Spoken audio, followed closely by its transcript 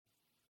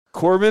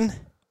Corbin,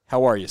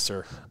 how are you,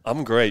 sir?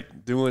 I'm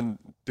great. Doing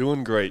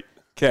great.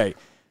 Okay.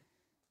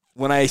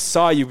 When I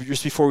saw you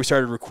just before we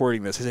started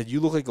recording this, I said, you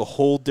look like a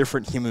whole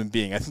different human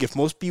being. I think if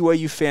most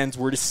BYU fans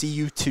were to see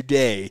you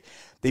today,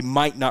 they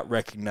might not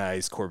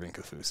recognize Corbin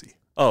Kaufusi.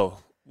 Oh,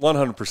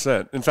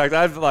 100%. In fact,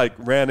 I've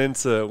ran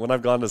into, when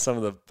I've gone to some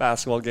of the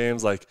basketball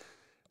games,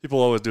 people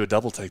always do a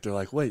double take. They're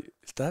like, wait,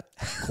 is that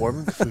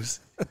Corbin Kaufusi?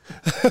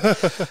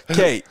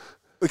 Okay.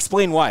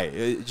 Explain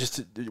why.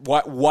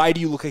 Why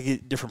do you look like a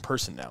different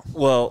person now?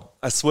 Well,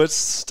 I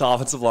switched to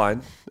offensive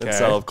line. And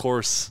so, of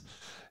course,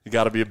 you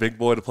got to be a big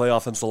boy to play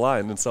offensive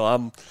line. And so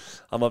I'm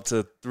up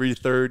to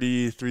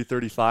 330,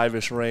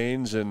 335-ish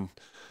range, and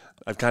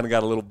I've kind of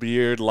got a little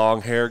beard,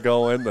 long hair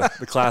going,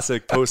 the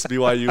classic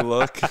post-BYU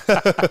look.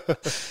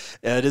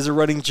 Yeah, it is a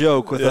running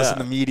joke with us in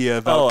the media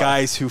about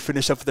guys who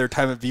finish up their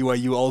time at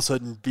BYU, all of a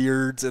sudden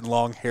beards and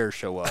long hair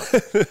show up.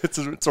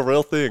 It's a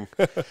real thing.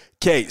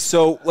 Okay,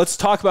 so let's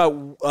talk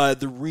about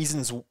the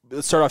reasons.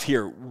 Let's start off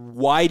here.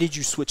 Why did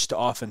you switch to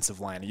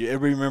offensive line?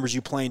 Everybody remembers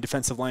you playing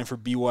defensive line for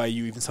BYU,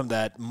 even some of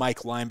that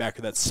Mike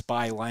linebacker, that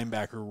spy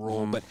linebacker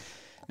role. But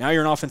now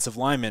you're an offensive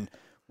lineman.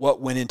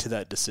 What went into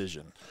that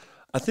decision?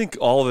 I think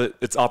all of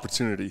it's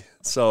opportunity.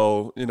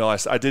 So,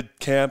 I did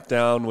camp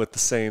down with the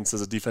Saints as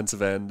a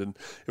defensive end, and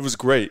it was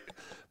great,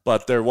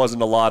 but there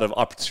wasn't a lot of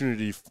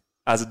opportunity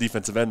as a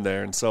defensive end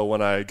there. And so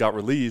when I got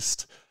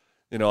released,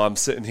 I'm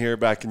sitting here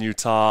back in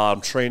Utah,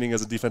 I'm training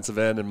as a defensive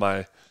end, and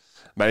my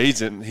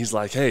agent, he's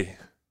like, hey,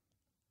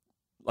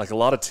 a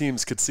lot of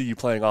teams could see you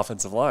playing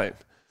offensive line.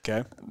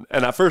 Okay.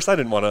 And at first I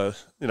didn't want to,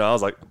 I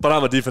was like, but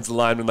I'm a defensive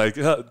lineman,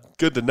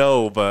 good to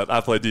know, but I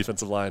play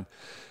defensive line.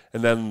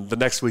 And then the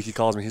next week he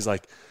calls me. He's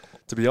like,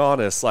 to be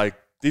honest,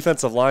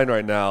 defensive line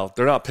right now,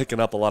 they're not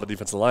picking up a lot of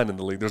defensive line in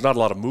the league. There's not a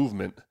lot of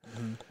movement.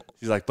 Mm-hmm.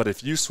 He's like, but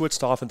if you switch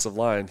to offensive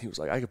line, he was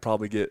like, I could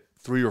probably get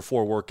 3 or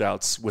 4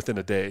 workouts within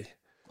a day.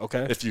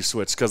 Okay. If you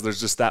switch, because there's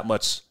just that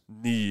much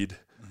need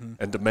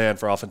and demand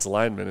for offensive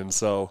linemen. And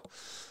so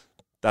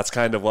that's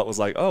kind of what was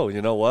like, oh,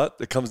 you know what?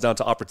 It comes down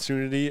to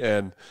opportunity,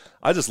 and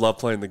I just love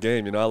playing the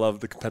game. I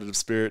love the competitive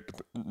spirit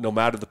no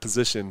matter the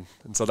position.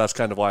 And so that's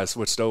kind of why I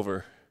switched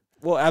over.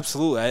 Well,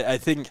 absolutely. I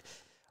think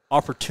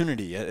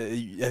opportunity, I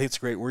think it's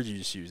a great word you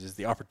just used, is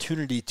the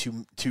opportunity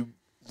to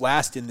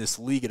last in this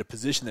league at a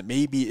position that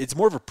maybe it's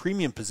more of a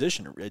premium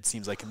position, it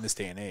seems like, in this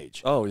day and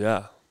age. Oh,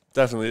 yeah,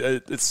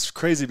 definitely. It's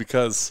crazy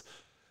because,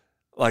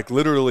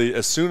 literally,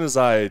 as soon as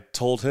I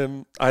told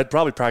him, I had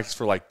probably practiced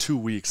for 2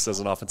 weeks as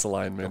an offensive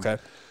lineman. Okay.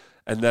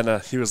 And then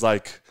he was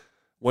like,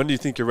 when do you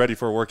think you're ready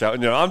for a workout?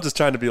 And, I'm just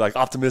trying to be,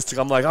 optimistic.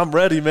 I'm like, I'm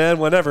ready, man,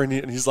 whenever.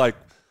 And he's like,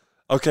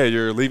 okay,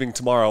 you're leaving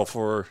tomorrow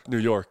for New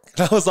York.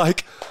 And I was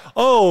like,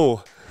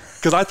 oh,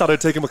 because I thought it'd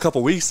take him a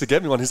couple weeks to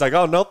get me one. He's like,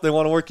 oh, nope, they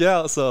want to work you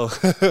out. So,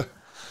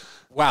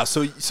 wow.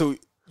 So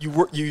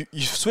you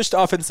switched to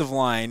offensive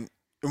line,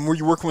 and were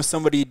you working with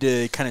somebody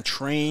to kind of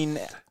train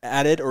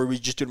at it, or were you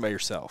just doing it by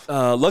yourself?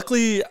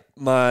 Luckily,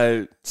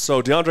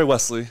 DeAndre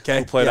Wesley,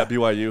 who played at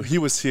BYU, he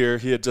was here.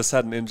 He had just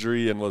had an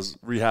injury and was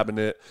rehabbing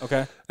it.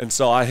 Okay. And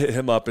so I hit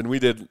him up, and we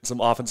did some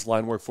offensive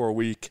line work for a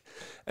week.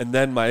 And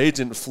then my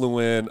agent flew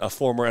in a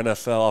former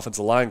NFL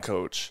offensive line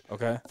coach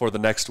for the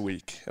next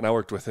week, and I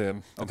worked with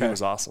him, and he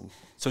was awesome.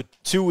 So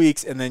 2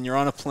 weeks, and then you're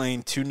on a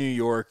plane to New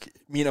York,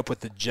 meet up with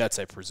the Jets,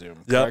 I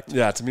presume, correct?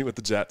 Yeah, to meet with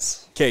the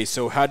Jets. Okay,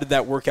 so how did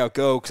that workout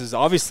go? Because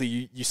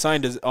obviously you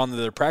signed on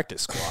their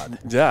practice squad.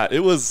 Yeah, it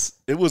was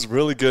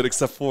really good,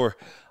 except for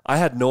I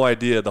had no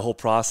idea the whole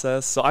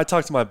process. So I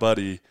talked to my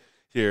buddy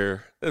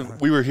here.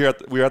 We were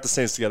at the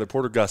Saints together,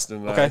 Porter Gustin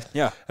and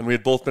I. And we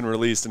had both been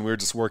released, and we were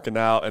just working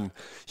out. And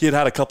he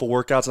had a couple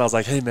workouts, and I was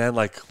like, hey, man,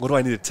 what do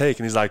I need to take?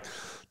 And he's like,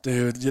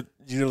 dude,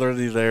 you're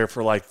literally there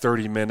for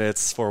 30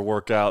 minutes for a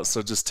workout,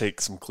 so just take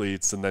some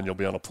cleats, and then you'll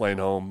be on a plane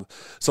home.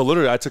 So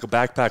literally I took a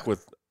backpack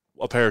with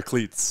a pair of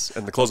cleats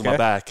and the clothes on my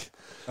back.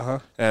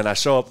 And I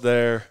show up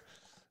there,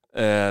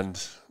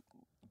 and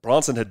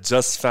Bronson had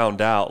just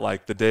found out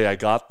the day I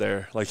got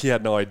there. He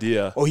had no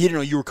idea. Oh, he didn't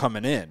know you were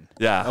coming in.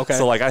 Yeah. Okay.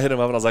 So I hit him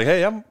up, and I was like,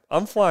 hey,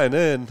 I'm flying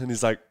in. And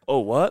he's like, oh,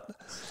 what?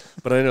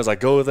 But then as I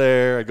go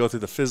there, I go through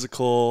the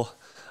physical,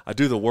 I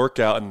do the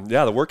workout, and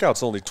the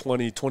workout's only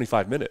 20,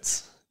 25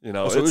 minutes. So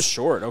it was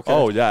short. Okay.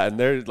 Oh, yeah. And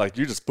they're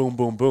you just boom,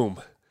 boom,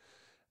 boom.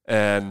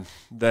 And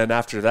then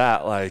after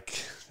that,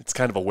 it's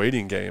kind of a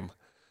waiting game,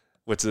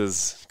 which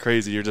is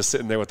crazy. You're just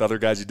sitting there with other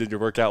guys you did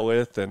your workout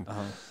with, and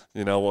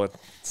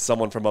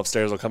someone from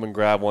upstairs will come and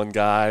grab one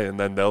guy, and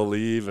then they'll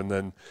leave, and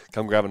then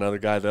come grab another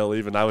guy, they'll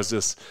leave. And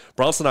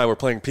Bronson and I were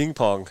playing ping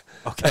pong.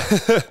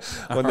 Okay.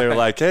 When they were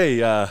like, hey,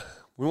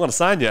 we want to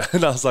sign you.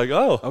 And I was like,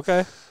 oh,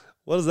 okay.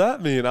 What does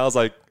that mean? I was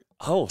like,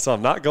 oh, so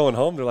I'm not going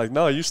home? They're like,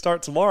 no, you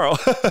start tomorrow.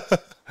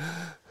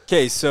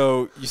 Okay,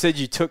 so you said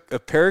you took a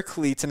pair of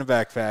cleats and a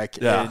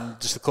backpack and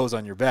just the clothes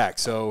on your back.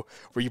 So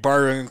were you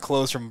borrowing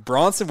clothes from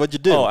Bronson? What'd you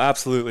do? Oh,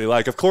 absolutely.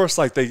 Of course,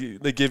 they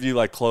give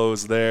you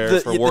clothes there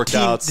for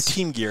workouts. The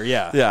team gear,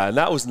 yeah. Yeah, and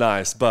that was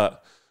nice.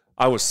 But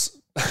I was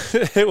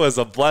It was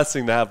a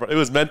blessing to have. It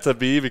was meant to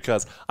be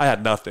because I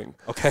had nothing.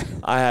 Okay.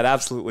 I had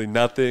absolutely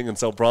nothing. And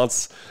so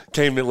Bronx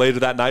came in later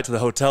that night to the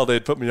hotel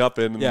they'd put me up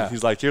in. And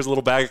he's like, here's a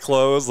little bag of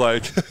clothes.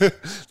 Like,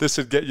 this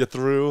should get you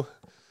through.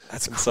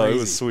 That's crazy. So it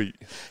was sweet.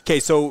 Okay,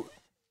 so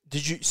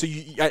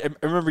I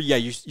remember,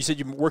 you said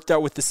you worked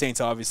out with the Saints,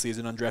 obviously, as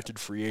an undrafted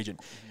free agent.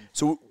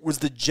 So was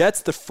the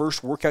Jets the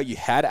first workout you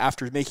had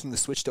after making the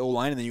switch to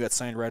O-line, and then you got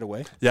signed right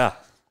away? Yeah.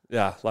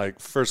 Like,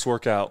 first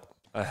workout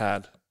I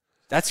had.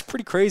 That's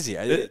pretty crazy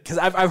because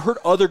I've heard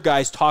other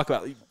guys talk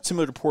about,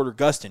 similar to Porter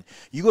Gustin,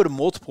 you go to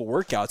multiple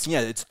workouts,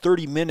 and it's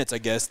 30 minutes, I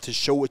guess, to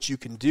show what you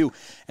can do.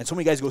 And so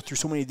many guys go through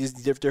so many of these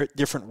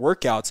different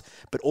workouts,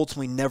 but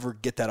ultimately never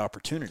get that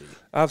opportunity.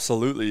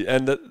 Absolutely.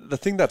 And the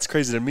thing that's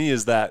crazy to me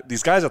is that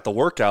these guys at the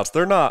workouts,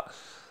 they're not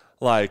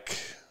like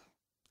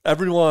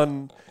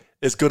everyone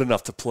is good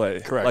enough to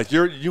play. Correct.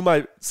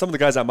 Like some of the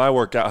guys at my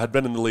workout had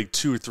been in the league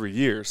 2 or 3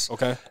 years.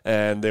 Okay.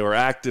 And they were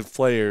active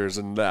players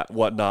and that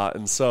whatnot.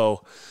 And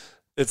so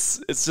it's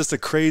just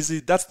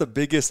that's the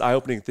biggest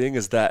eye-opening thing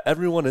is that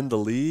everyone in the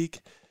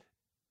league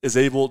is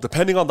able,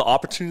 depending on the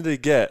opportunity they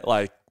get,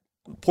 like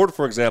Porter,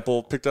 for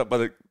example, picked up by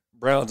the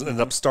Browns and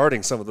ended up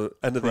starting some of the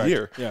end of the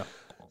year. Yeah.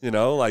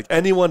 Like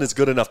anyone is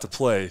good enough to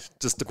play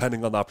just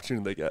depending on the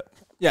opportunity they get.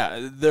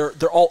 Yeah, they're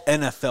all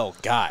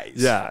NFL guys.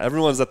 Yeah,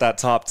 everyone's at that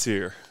top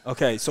tier.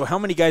 Okay, so how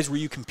many guys were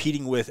you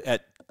competing with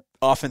at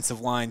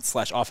offensive line /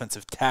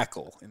 offensive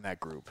tackle in that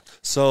group?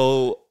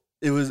 So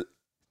it was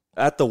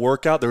at the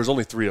workout, there was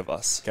only 3 of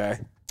us. Okay.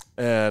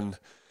 And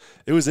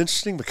it was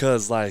interesting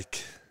because,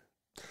 like,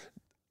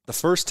 the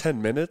first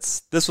 10 minutes,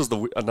 this was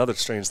another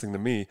strange thing to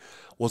me,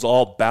 was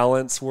all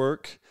balance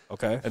work.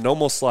 Okay. And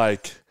almost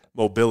like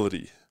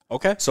mobility.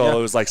 Okay. So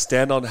it was like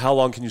how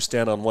long can you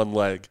stand on one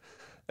leg?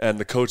 And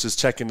the coach is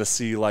checking to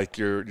see, like,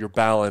 your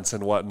balance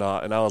and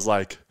whatnot. And I was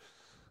like,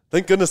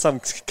 thank goodness I'm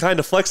kind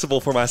of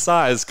flexible for my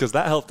size because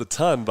that helped a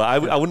ton. But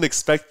I wouldn't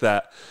expect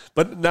that.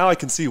 But now I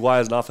can see why,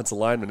 as an offensive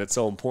lineman, it's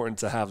so important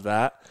to have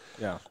that.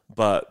 Yeah.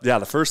 But, yeah,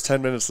 the first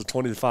 10 minutes to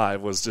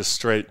 25 was just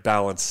straight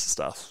balance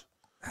stuff.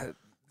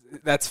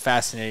 That's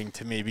fascinating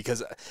to me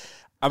because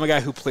I'm a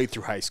guy who played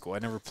through high school. I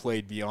never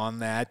played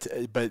beyond that.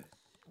 But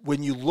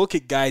when you look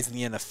at guys in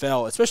the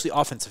NFL, especially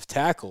offensive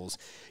tackles,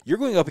 you're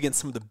going up against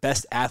some of the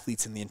best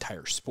athletes in the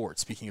entire sport,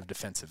 speaking of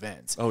defensive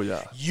ends. Oh,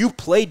 yeah. You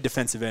played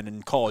defensive end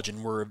in college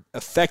and were an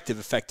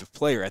effective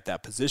player at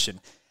that position.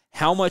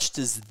 How much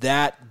does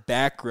that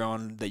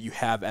background that you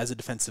have as a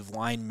defensive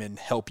lineman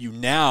help you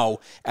now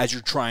as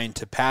you're trying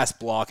to pass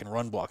block and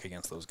run block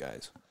against those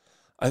guys?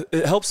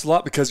 It helps a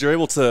lot because you're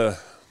able to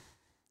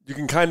 – you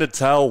can kind of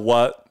tell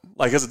what –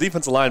 like as a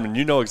defensive lineman,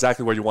 you know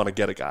exactly where you want to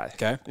get a guy,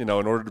 okay, in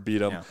order to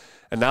beat him. Yeah.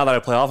 And now that I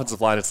play offensive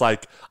line, it's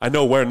like I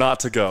know where not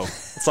to go.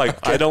 It's like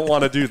okay. I don't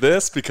want to do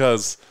this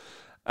because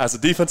as a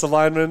defensive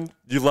lineman,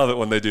 you love it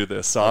when they do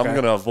this. So I'm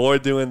going to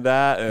avoid doing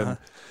that. And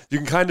you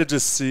can kind of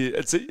just see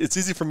it's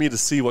easy for me to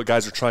see what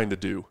guys are trying to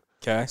do.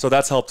 Okay. So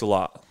that's helped a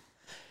lot.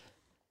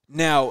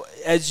 Now,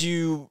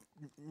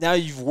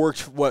 you've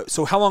worked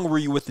so how long were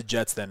you with the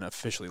Jets then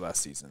officially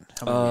last season?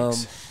 How many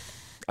weeks?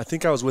 I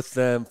think I was with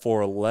them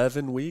for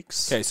 11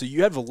 weeks. Okay, so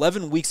you have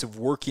 11 weeks of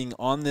working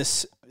on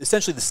this,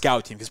 essentially the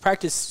scout team, because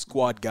practice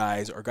squad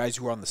guys are guys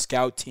who are on the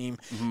scout team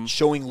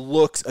showing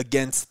looks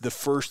against the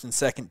first and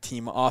second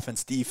team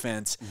offense,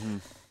 defense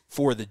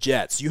for the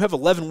Jets. You have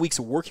 11 weeks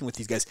of working with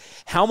these guys.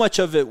 How much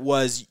of it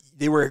was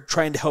they were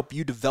trying to help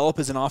you develop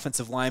as an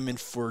offensive lineman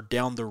for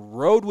down the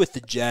road with the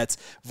Jets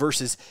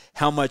versus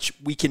how much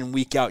week in and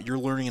week out you're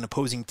learning an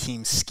opposing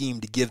team's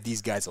scheme to give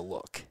these guys a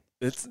look?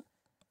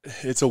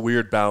 It's a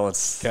weird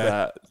balance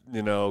that,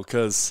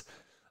 because,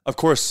 of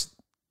course,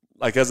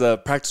 like as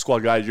a practice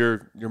squad guy,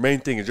 your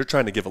main thing is you're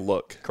trying to give a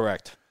look.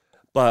 Correct.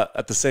 But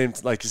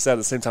like you said, at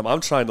the same time,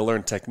 I'm trying to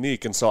learn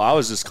technique. And so I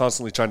was just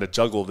constantly trying to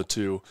juggle the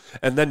two.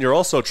 And then you're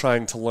also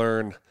trying to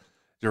learn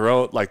your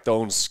own, like the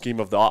own scheme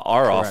of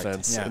our Correct.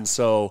 Offense. Yeah. And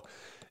so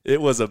it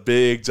was a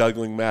big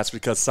juggling match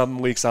because some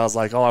weeks I was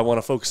like, I want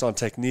to focus on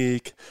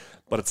technique.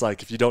 But it's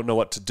like, if you don't know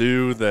what to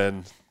do,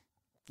 then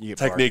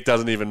technique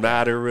doesn't even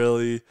matter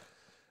really.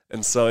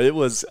 And so it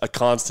was a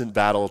constant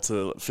battle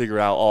to figure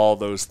out all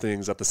those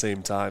things at the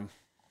same time.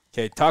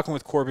 Okay, talking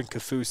with Corbin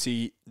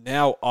Kaufusi,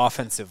 now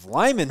offensive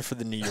lineman for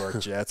the New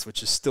York Jets,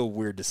 which is still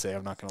weird to say.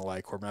 I'm not going to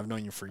lie, Corbin. I've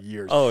known you for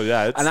years. Oh,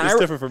 yeah. It's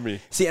different for me.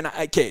 See,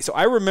 so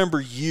I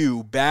remember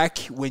you back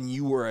when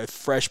you were a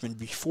freshman,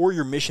 before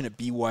your mission at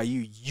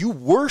BYU, you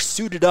were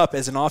suited up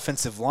as an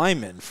offensive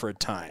lineman for a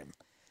time.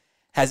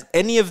 Has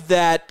any of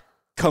that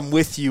come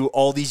with you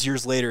all these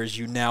years later as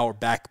you now are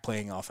back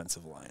playing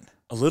offensive line?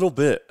 A little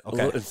bit.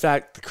 Okay. In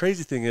fact, the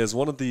crazy thing is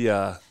one of the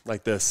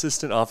the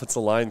assistant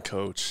offensive line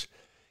coach,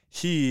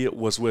 he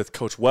was with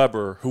Coach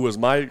Weber, who was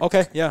my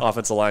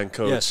offensive line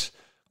coach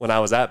when I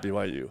was at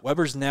BYU.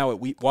 Weber's now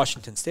at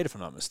Washington State, if I'm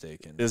not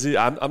mistaken. Is he?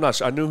 I'm not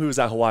sure. I knew he was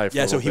at Hawaii for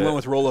a little bit. So he went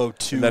with Rolo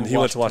to and then he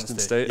went to Washington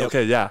State. Yep.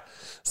 Okay, yeah.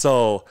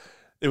 So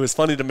it was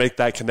funny to make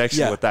that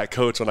connection with that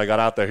coach when I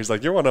got out there. He's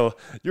like, you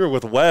were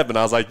with Webb. And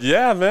I was like,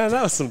 yeah, man,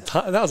 that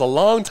was a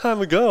long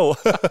time ago.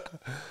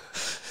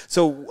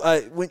 So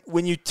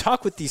when you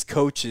talk with these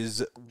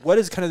coaches, what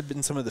has kind of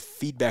been some of the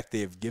feedback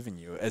they have given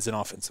you as an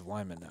offensive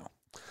lineman now?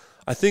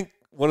 I think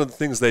one of the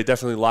things they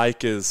definitely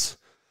like is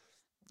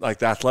like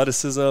the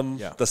athleticism,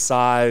 the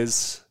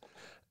size,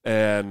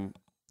 and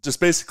just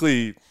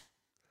basically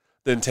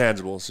the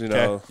intangibles, you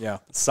know,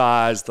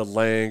 size, the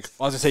length.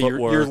 I was going to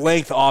say, your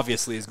length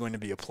obviously is going to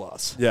be a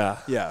plus. Yeah.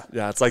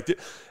 It's like,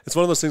 it's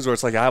one of those things where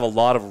it's like I have a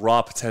lot of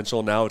raw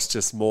potential. Now it's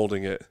just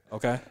molding it.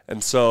 Okay.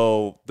 And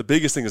so the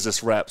biggest thing is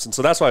just reps. And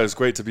so that's why it was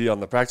great to be on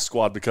the practice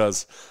squad,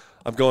 because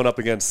I'm going up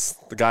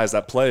against the guys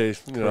that play,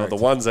 you know, the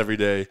ones every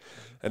day.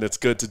 And it's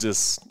good to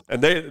just –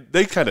 and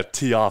they kind of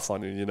tee off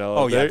on you, you know.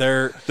 Oh, yeah.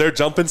 They're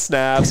jumping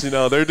snaps, you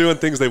know. They're doing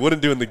things they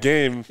wouldn't do in the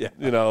game,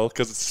 you know,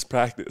 because it's just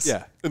practice.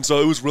 Yeah. And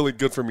so it was really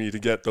good for me to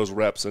get those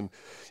reps. And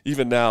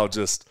even now,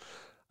 just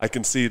I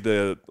can see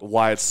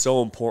why it's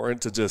so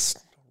important to just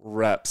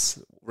reps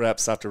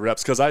after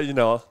reps. Because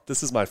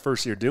this is my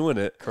first year doing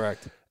it.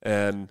 Correct.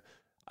 And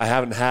I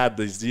haven't had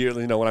these years,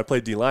 you know, when I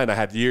played D-line, I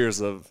had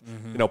years of,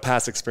 you know,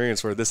 past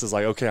experience where this is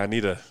like, okay, I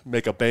need to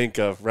make a bank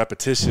of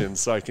repetitions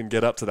so I can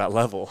get up to that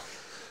level.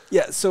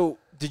 Yeah, so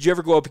did you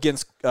ever go up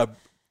against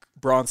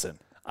Bronson?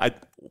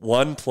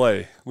 One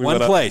play. One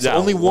play, so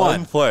only one.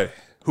 One play.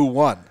 Who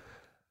won?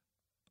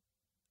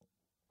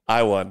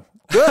 I won.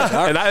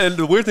 Good. And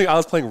the weird thing, I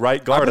was playing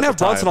right guard. I'm going to have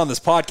Bronson on this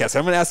podcast.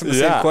 I'm going to ask him the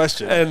same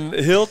question. And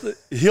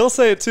he'll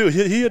say it too.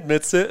 He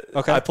admits it.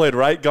 Okay. I played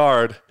right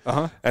guard,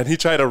 and he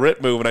tried a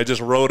rip move, and I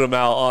just rode him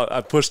out.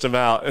 I pushed him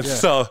out. And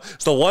so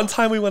it's the one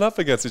time we went up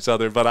against each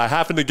other, but I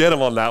happened to get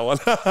him on that one.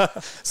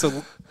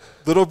 So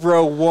little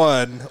bro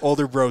 1,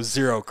 older bro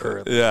 0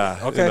 currently. Yeah.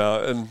 Okay. You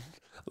know, and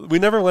we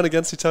never went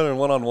against each other in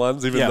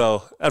one-on-ones, even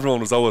though everyone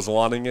was always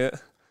wanting it.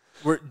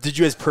 Did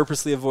you guys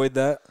purposely avoid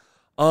that?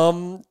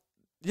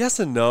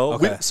 Yes and no.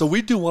 Okay. So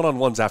we do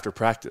one-on-ones after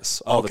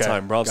practice all the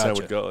time. Bronson and I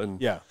would go.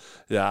 And yeah.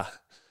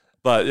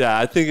 But, yeah,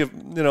 I think,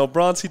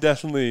 Bronson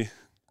definitely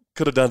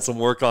could have done some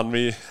work on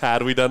me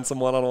had we done some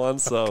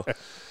one-on-ones. So,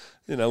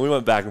 we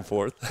went back and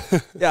forth.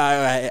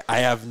 Yeah, I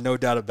have no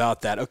doubt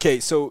about that.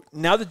 Okay, so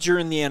now that you're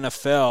in the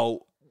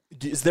NFL,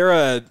 is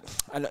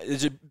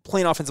it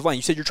playing offensive line?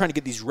 You said you're trying to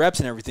get these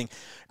reps and everything.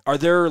 Are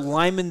there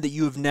linemen that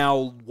you have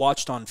now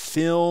watched on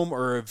film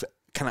or have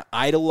kind of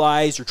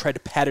idolized or tried to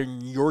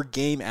pattern your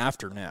game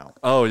after now?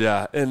 Oh,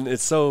 yeah. And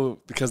it's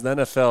because the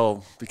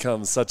NFL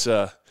becomes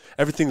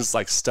everything's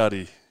like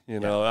study. You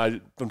know,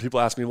 when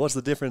people ask me, what's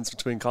the difference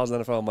between college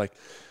and NFL? I'm like,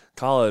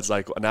 college,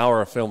 like an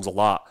hour of film's a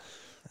lot.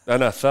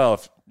 NFL,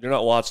 if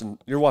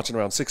you're watching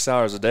around 6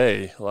 hours a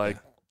day. Like,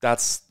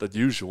 that's the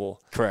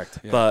usual. Correct.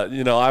 Yeah. But,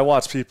 I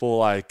watch people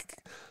like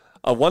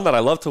one that I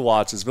love to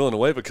watch is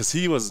Villanueva because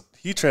he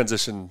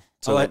transitioned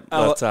to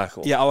left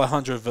tackle. Yeah,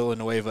 Alejandro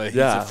Villanueva. He's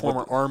a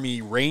former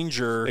Army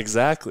Ranger.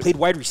 Exactly. Played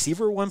wide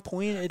receiver at one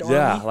point at Army.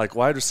 Yeah, like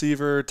wide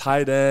receiver,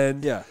 tight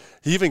end. Yeah.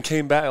 He even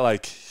came back.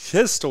 Like,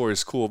 his story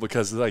is cool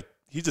because, like,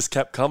 he just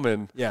kept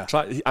coming. Yeah.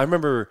 I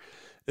remember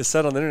it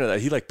said on the internet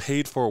that he, like,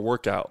 paid for a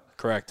workout.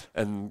 Correct.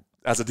 And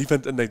as a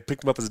defense, and they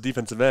picked him up as a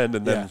defensive end,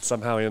 and then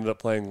somehow he ended up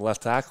playing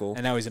left tackle.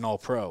 And now he's an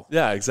all-pro.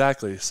 Yeah,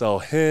 exactly. So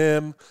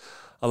him,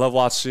 I love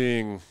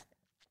watching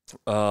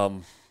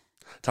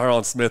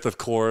Tyron Smith, of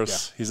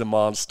course. Yeah. He's a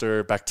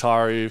monster.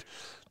 Bakhtari,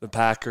 the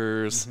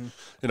Packers.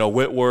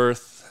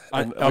 Whitworth.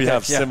 And we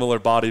have similar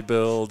body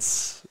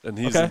builds, and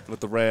he's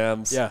with the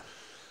Rams. Yeah.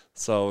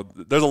 So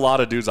there's a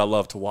lot of dudes I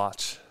love to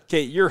watch.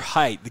 Okay, your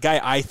height. The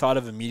guy I thought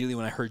of immediately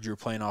when I heard you were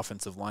playing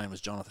offensive line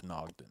was Jonathan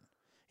Ogden.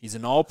 He's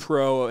an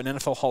all-pro, an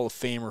NFL Hall of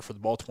Famer for the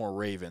Baltimore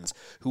Ravens,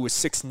 who was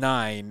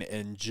 6'9"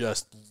 and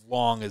just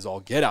long as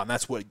all get out. And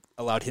that's what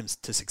allowed him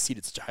to succeed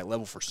at such a high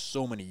level for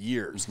so many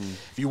years. Mm-hmm.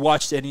 Have you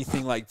watched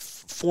anything like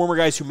former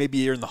guys who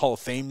maybe are in the Hall of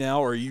Fame now,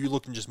 or are you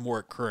looking just more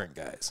at current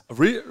guys?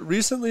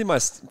 Recently, my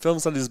film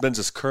study has been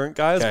just current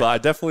guys, but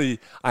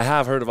I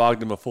have heard of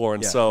Ogden before,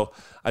 and so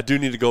I do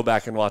need to go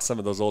back and watch some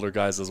of those older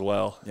guys as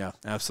well. Yeah,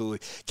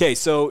 absolutely. Okay,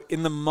 so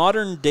in the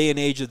modern day and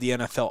age of the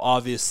NFL,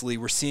 obviously,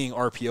 we're seeing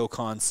RPO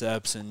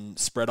concepts and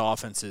spread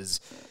offenses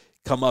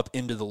come up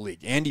into the league.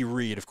 Andy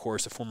Reid, of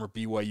course, a former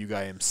BYU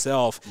guy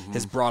himself,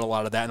 has brought a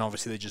lot of that, and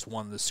obviously they just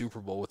won the Super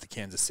Bowl with the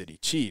Kansas City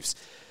Chiefs.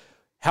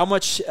 How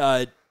much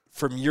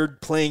from your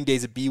playing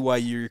days at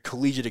BYU, your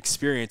collegiate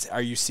experience,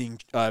 are you seeing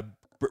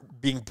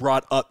being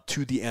brought up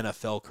to the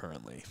NFL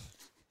currently?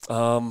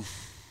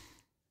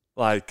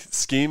 Like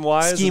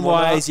scheme-wise?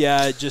 Scheme-wise,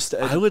 yeah.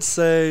 I would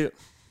say,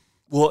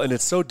 and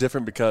it's so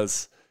different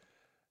because,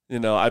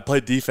 I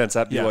played defense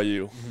at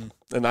BYU,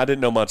 and I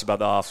didn't know much about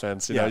the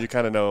offense. You know, you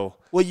kind of know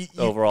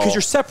overall. Because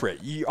you're separate.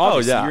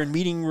 You're in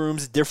meeting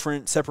rooms,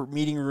 different separate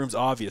meeting rooms,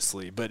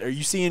 obviously. But are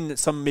you seeing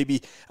some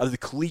maybe of the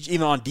collegiate,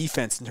 even on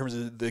defense, in terms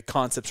of the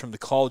concepts from the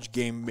college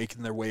game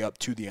making their way up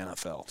to the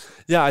NFL?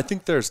 Yeah, I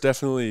think there's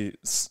definitely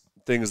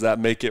things that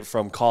make it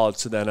from college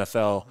to the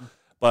NFL.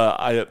 But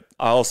I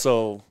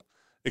also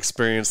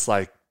experienced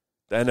like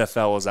the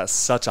NFL was at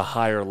such a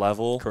higher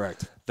level.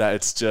 Correct. That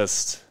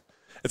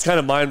it's kind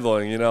of mind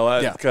blowing,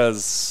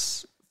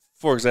 because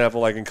for example,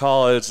 like in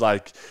college,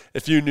 like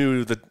if you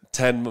knew the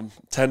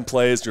 10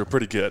 plays, you're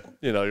pretty good.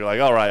 You know, you're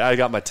like, all right, I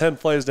got my 10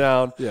 plays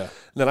down. Yeah. And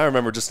then I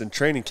remember just in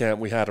training camp,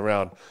 we had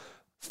around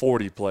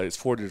 40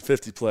 to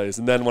 50 plays.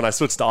 And then when I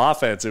switched to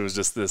offense, it was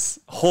just this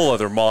whole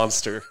other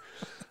monster.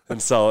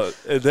 And so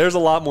there's a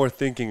lot more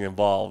thinking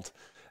involved.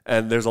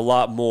 And there's a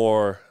lot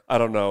more, I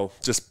don't know,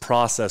 just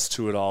process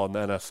to it all in the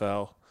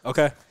NFL.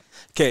 Okay.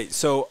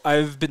 So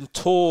I've been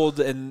told,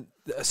 and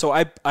so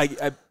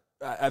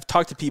I've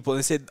talked to people, and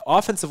they say the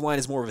offensive line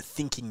is more of a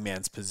thinking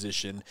man's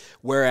position,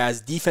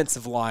 whereas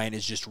defensive line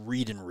is just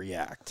read and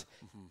react.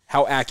 Mm-hmm.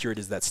 How accurate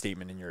is that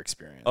statement in your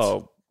experience?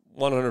 Oh,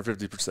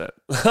 150%.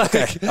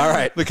 Okay. All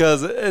right.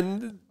 Because,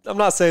 and I'm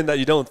not saying that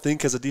you don't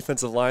think as a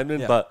defensive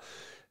lineman, but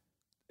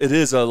it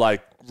is a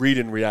like read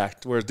and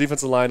react. Whereas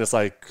defensive line is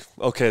like,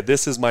 okay,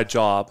 this is my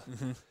job.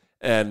 Mm-hmm.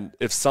 And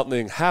if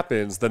something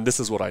happens, then this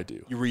is what I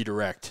do. You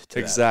redirect to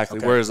exactly.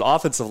 Okay. Whereas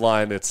offensive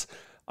line, it's,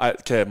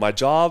 okay, my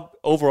job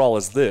overall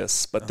is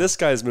this, but this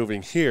guy's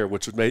moving here,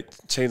 which would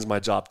change my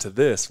job to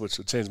this, which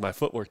would change my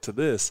footwork to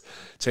this,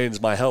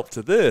 change my help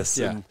to this.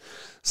 Yeah. And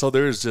so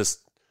there's just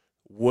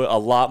a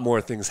lot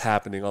more things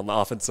happening on the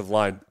offensive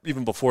line,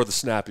 even before the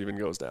snap even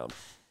goes down.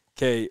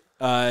 Okay.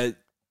 I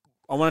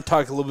want to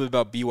talk a little bit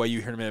about BYU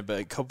here in a minute, but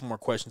a couple more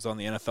questions on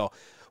the NFL.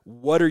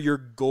 What are your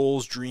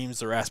goals,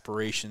 dreams, or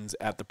aspirations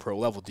at the pro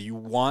level? Do you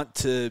want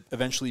to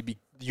eventually do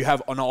you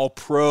have an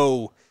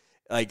all-pro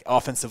like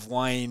offensive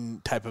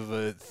line type of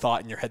a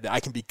thought in your head that I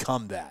can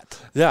become that?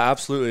 Yeah,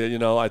 absolutely. You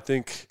know, I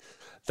think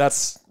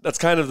that's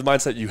kind of the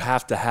mindset you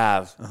have to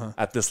have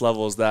at this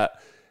level, is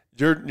that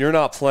you're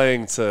not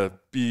playing to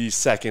be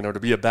second or to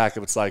be a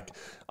backup. It's like,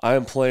 I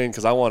am playing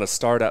because I want to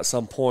start at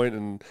some point,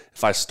 and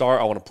if I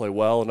start, I want to play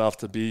well enough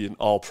to be an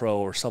all-pro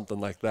or something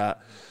like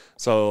that.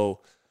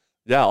 So,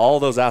 yeah, all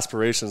those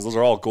aspirations, those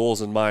are all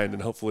goals in mind,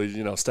 and hopefully,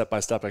 you know, step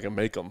by step I can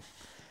make them.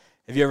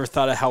 Have you ever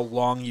thought of how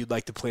long you'd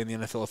like to play in the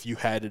NFL if you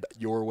had it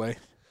your way?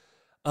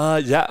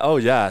 Yeah. Oh,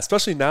 yeah.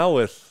 Especially now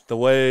with the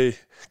way,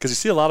 because you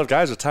see a lot of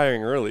guys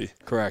retiring early.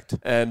 Correct.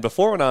 And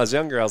before, when I was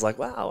younger, I was like,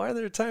 wow, why are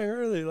they retiring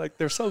early? Like,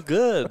 they're so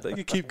good. They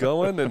could keep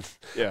going. And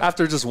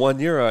after just 1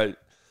 year,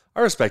 I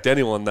respect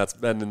anyone that's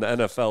been in the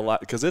NFL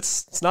because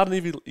it's not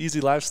an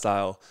easy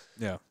lifestyle.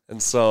 Yeah.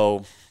 And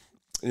so,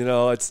 you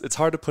know, it's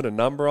hard to put a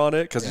number on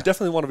it because you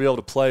definitely want to be able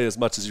to play as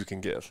much as you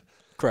can give.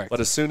 Correct. But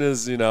as soon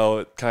as, you know,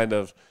 it kind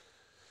of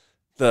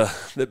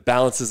it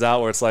balances out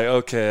where it's like,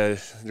 okay,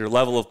 your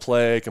level of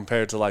play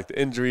compared to like the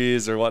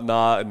injuries or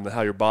whatnot and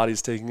how your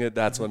body's taking it,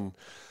 that's when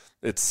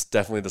it's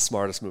definitely the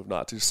smartest move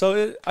not to.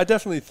 So I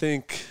definitely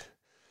think,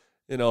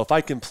 you know, if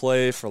I can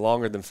play for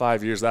longer than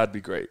 5 years, that'd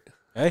be great.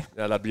 Hey.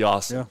 Yeah, that'd be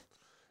awesome. Yeah.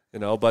 You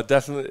know, but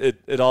definitely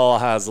it all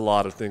has a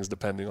lot of things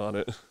depending on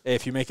it. Hey,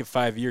 if you make it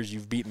 5 years,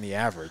 you've beaten the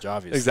average,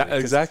 obviously.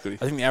 Exactly. I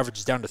think the average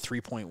is down to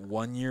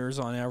 3.1 years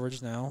on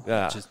average now.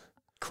 Yeah. Which is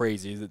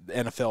crazy. The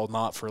NFL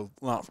not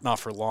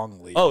for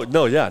long league. Oh,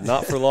 no, yeah,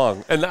 not for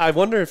long. And I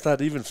wonder if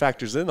that even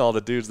factors in all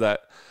the dudes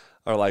that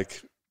are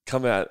like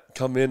come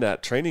in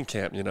at training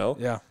camp, you know?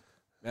 Yeah.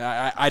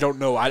 I don't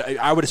know.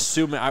 I would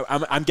assume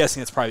I'm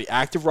guessing it's probably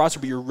active roster,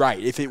 but you're right.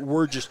 If it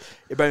were just,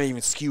 it might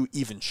even skew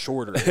even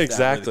shorter.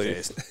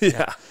 Exactly.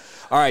 Yeah.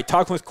 All right.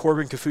 Talking with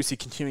Corbin Kaufusi,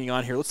 continuing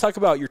on here. Let's talk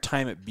about your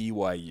time at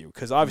BYU,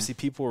 because obviously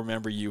people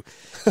remember you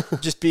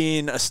just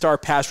being a star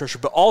pass rusher,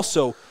 but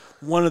also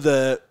one of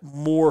the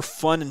more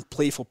fun and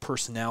playful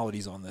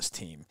personalities on this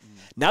team.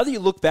 Now that you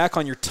look back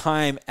on your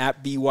time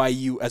at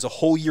BYU as a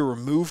whole year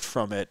removed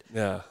from it,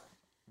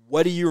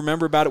 what do you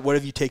remember about it? What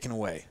have you taken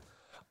away?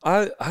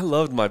 I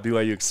loved my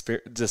BYU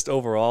experience just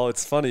overall.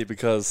 It's funny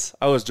because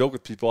I always joke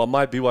with people on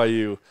my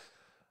BYU,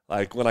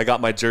 like when I got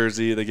my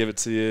jersey, they give it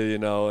to you, you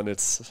know, and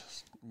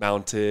it's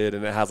mounted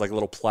and it has like a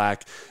little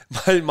plaque.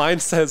 Mine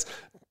says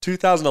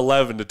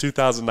 2011 to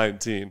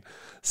 2019.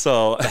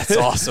 So that's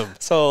awesome.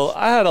 So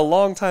I had a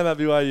long time at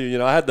BYU. You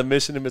know, I had the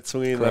mission in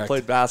between. Correct. I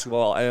played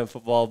basketball and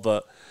football,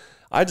 but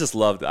I just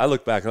loved it. I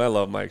look back and I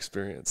love my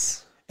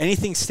experience.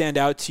 Anything stand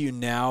out to you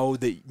now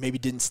that maybe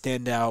didn't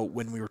stand out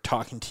when we were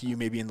talking to you,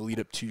 maybe in the lead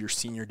up to your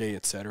senior day,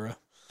 et cetera?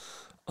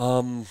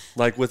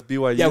 Like with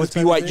BYU? Yeah, with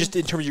BYU, just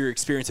in terms of your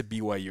experience at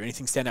BYU.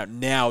 Anything stand out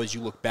now as you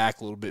look back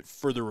a little bit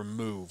further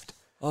removed?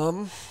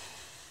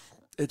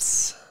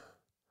 It's,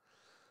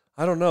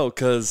 I don't know,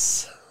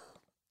 because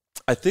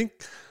I think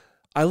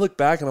I look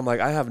back and I'm like,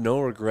 I have no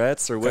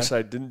regrets or wish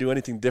I didn't do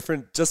anything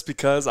different, just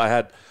because I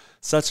had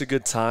such a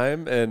good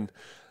time. And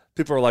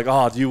people are like,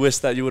 oh, do you wish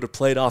that you would have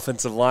played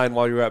offensive line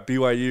while you were at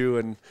BYU?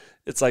 And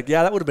it's like,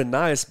 yeah, that would have been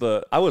nice,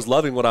 but I was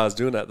loving what I was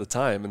doing at the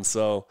time. And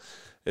so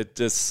it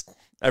just,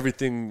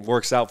 everything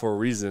works out for a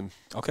reason.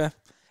 Okay,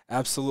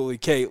 absolutely.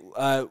 Okay,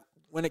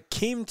 when it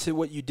came to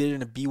what you did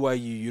in a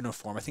BYU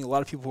uniform, I think a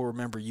lot of people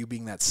remember you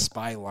being that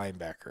spy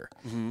linebacker.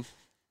 Mm-hmm.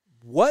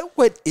 What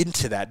went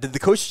into that? Did the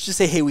coaches just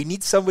say, hey, we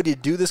need somebody to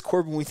do this,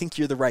 Corbin, we think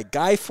you're the right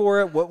guy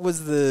for it? What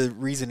was the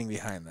reasoning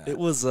behind that? It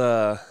was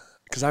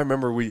because I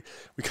remember we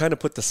kind of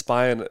put the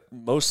spy in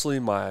mostly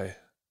my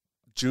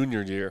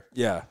junior year.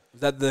 Yeah.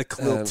 Was that the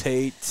Khalil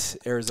Tate,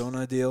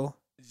 Arizona deal?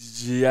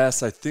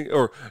 Yes, I think,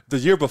 or the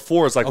year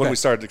before is like when we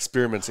started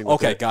experimenting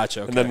with it.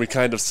 Gotcha. Okay. And then we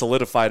kind of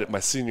solidified it my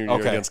senior year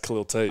against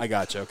Khalil Tate. I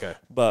gotcha, okay.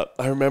 But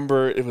I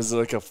remember it was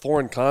like a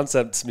foreign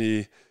concept to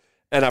me.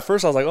 And at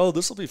first I was like, oh,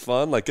 this will be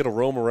fun, like get to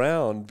roam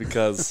around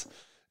because,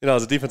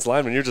 as a defensive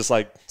lineman, you're just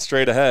like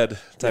straight ahead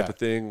type of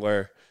thing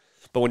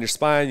but when you're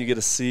spying, you get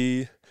to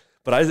see.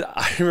 But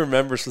I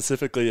remember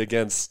specifically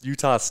against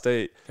Utah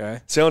State.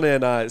 Okay. Sione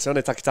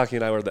Takitaki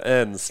and I were the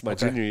ends my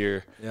junior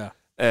year. Yeah.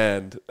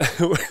 And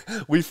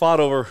we fought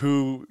over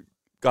who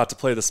got to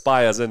play the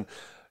spy, as in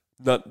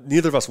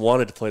neither of us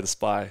wanted to play the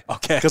spy.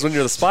 Okay. Because when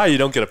you're the spy, you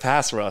don't get a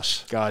pass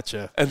rush.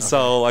 Gotcha. And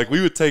so like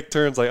we would take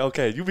turns like,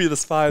 okay, you be the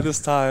spy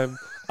this time.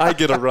 I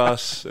get a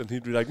rush. And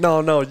he'd be like,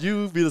 no,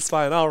 you be the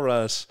spy and I'll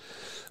rush.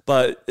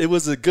 But it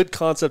was a good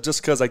concept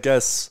just because I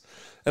guess,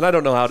 and I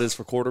don't know how it is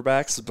for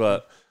quarterbacks,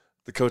 but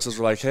the coaches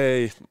were like,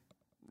 hey,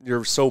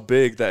 you're so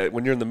big that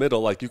when you're in the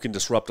middle, like you can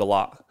disrupt a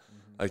lot.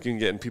 Like you can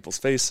get in people's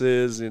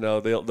faces,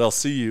 they'll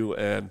see you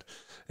and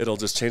it'll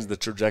just change the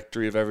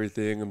trajectory of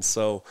everything. And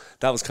so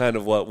that was kind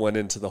of what went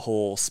into the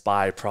whole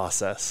spy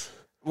process.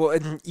 Well,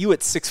 and you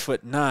at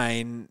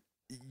 6'9",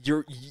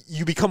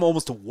 you become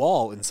almost a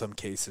wall in some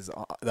cases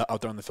out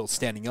there on the field,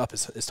 standing up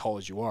as tall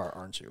as you are,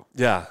 aren't you?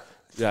 Yeah,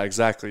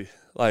 exactly.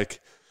 Like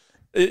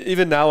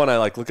even now when I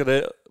like look at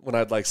it, when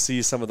I'd like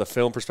see some of the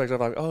film perspective,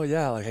 I'm like, oh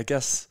yeah, like I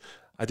guess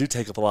I do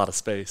take up a lot of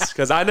space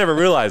because I never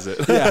realize it.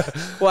 Yeah.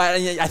 Well,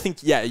 I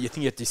think, you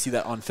have to see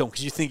that on film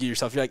because you think of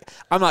yourself, you're like,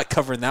 I'm not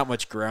covering that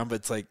much ground, but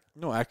it's like,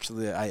 no,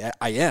 actually I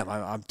am.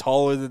 I'm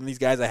taller than these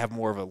guys. I have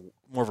more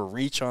of a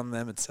reach on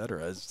them,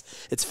 etc.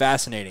 It's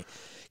fascinating.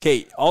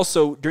 Okay.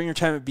 Also, during your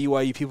time at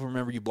BYU, people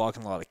remember you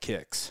blocking a lot of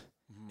kicks.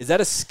 Is that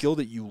a skill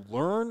that you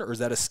learn, or is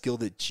that a skill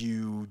that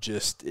you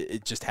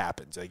it just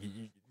happens? Like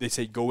they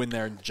say, go in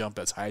there and jump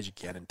as high as you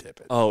can and tip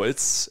it. Oh,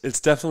 it's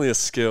definitely a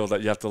skill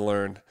that you have to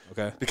learn.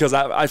 Okay. Because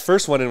I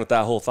first went in with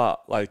that whole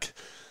thought, like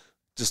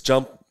just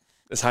jump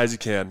as high as you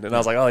can, and I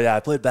was like, oh yeah, I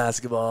played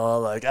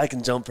basketball, like I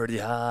can jump pretty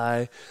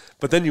high.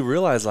 But then you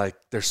realize like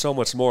there's so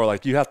much more.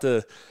 Like you have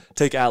to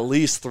take at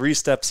least 3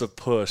 steps of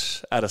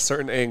push at a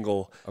certain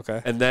angle.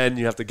 Okay. And then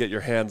you have to get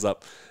your hands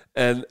up,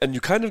 and you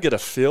kind of get a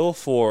feel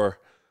for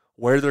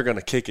where they're going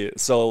to kick it.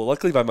 So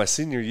luckily by my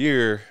senior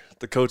year,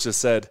 the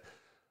coaches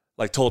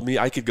told me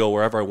I could go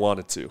wherever I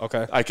wanted to.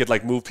 Okay. I could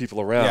move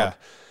people around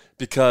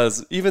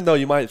because even though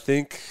you might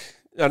think,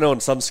 I know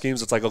in some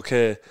schemes it's like,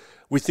 okay,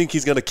 we think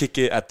he's going to kick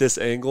it at this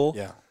angle.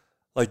 Yeah.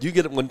 Like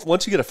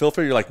once you get a feel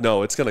for it, you're like,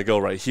 no, it's going to go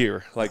right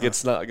here. Like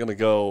it's not going to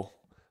go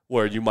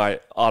where you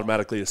might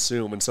automatically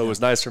assume. And so it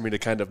was nice for me to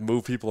kind of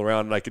move people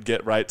around and I could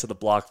get right to the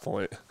block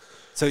point.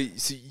 So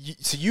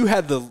you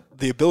had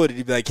the ability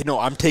to be like,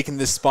 I'm taking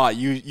this spot.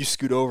 You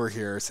scoot over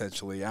here.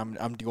 Essentially,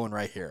 I'm going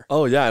right here.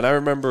 Oh yeah, and I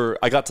remember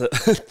I got to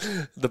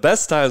the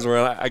best times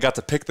where I got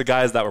to pick the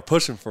guys that were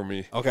pushing for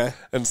me. Okay.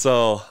 And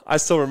so I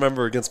still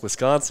remember against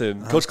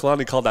Wisconsin, Coach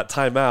Kalani called that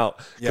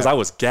timeout because I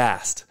was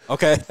gassed.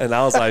 Okay. And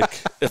I was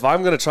like, if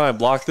I'm gonna try and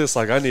block this,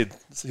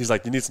 he's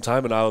like, you need some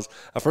time, and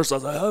at first I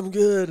was like, I'm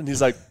good, and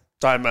he's like,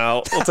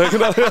 timeout. We'll take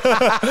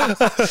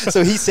another.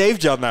 So he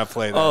saved you on that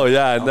play then. Oh,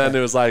 yeah. And then it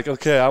was like,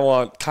 okay, I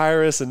want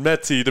Kyrus and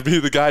Meti to be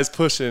the guys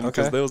pushing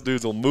because those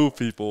dudes will move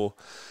people.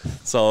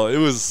 So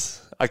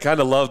I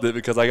kind of loved it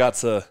because I got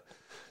to,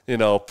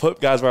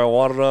 put guys where I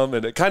wanted them.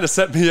 And it kind of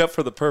set me up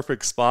for the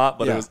perfect spot,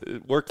 but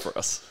it worked for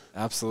us.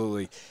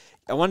 Absolutely.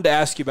 I wanted to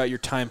ask you about your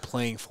time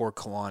playing for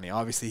Kalani.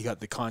 Obviously, he got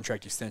the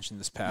contract extension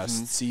this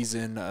past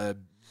season, a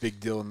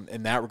big deal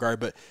in that regard.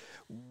 But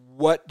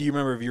what do you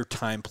remember of your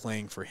time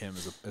playing for him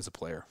as a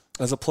player?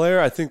 As a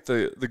player, I think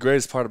the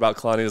greatest part about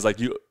Kalani is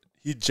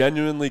he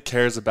genuinely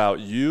cares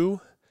about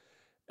you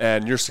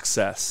and your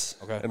success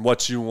and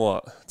what you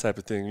want type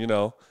of thing,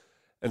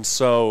 And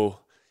so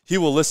he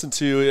will listen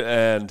to you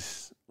and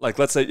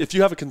let's say if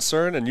you have a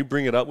concern and you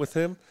bring it up with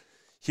him,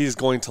 he's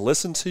going to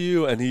listen to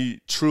you and he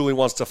truly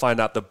wants to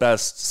find out the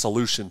best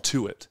solution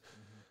to it.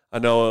 I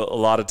know a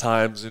lot of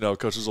times,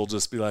 coaches will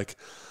just be like,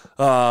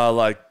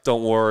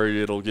 don't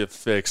worry, it'll get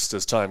fixed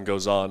as time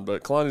goes on.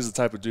 But Kalani's the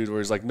type of dude where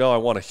he's like, no, I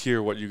want to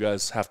hear what you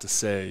guys have to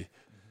say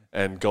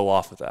and go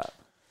off with that.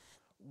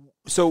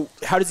 So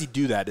how does he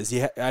do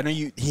that? I know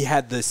he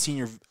had the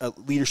senior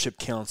leadership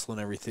council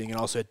and everything and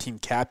also had team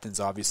captains,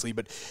 obviously.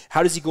 But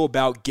how does he go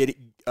about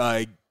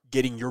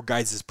getting your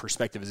guys'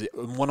 perspective? Is it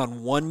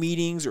one-on-one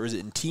meetings or is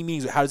it in team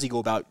meetings? How does he go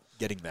about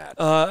getting that?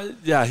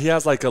 He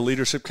has a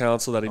leadership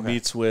council that he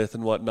meets with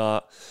and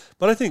whatnot.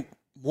 But I think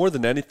more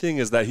than anything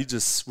is that he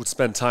just would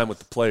spend time with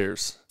the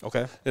players.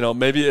 Okay.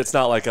 Maybe it's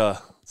not like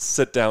a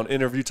sit-down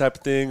interview type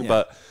of thing,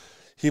 but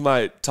he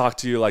might talk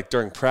to you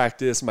during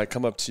practice, might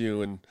come up to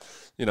you and,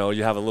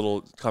 you have a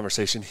little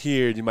conversation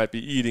here. You might be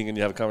eating and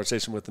you have a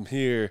conversation with him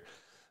here.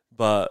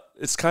 But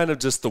it's kind of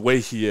just the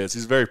way he is.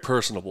 He's very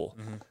personable,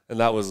 and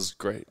that was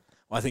great.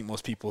 Well, I think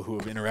most people who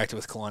have interacted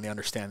with Kalani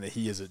understand that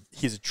he is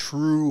a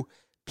true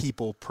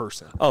people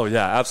person. Oh,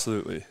 yeah,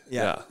 absolutely.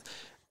 Yeah.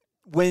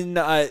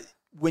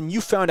 When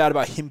you found out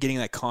about him getting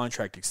that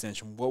contract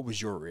extension, what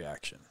was your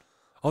reaction?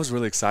 I was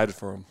really excited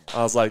for him.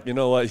 I was like, you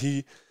know what?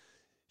 He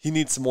he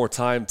needs some more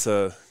time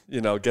to,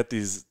 get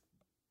these.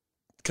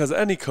 Because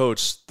any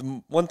coach,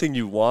 the one thing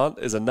you want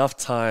is enough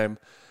time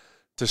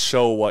to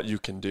show what you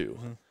can do.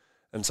 Mm-hmm.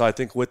 And so I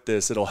think with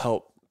this, it'll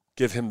help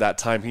give him that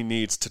time he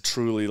needs to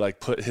truly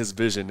put his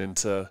vision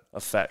into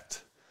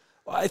effect.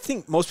 Well, I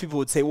think most people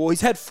would say, well,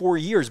 he's had 4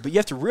 years, but you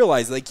have to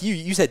realize,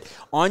 you said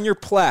on your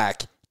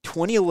plaque,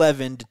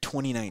 2011 to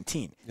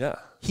 2019. Yeah.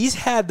 He's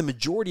had the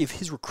majority of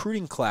his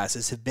recruiting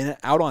classes have been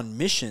out on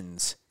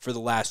missions for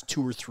the last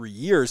 2 or 3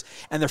 years,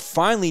 and they're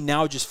finally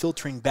now just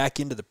filtering back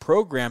into the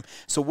program.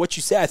 So what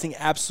you say, I think,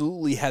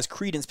 absolutely has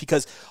credence,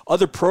 because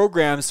other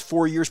programs,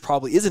 4 years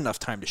probably is enough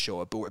time to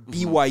show up. But at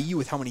BYU,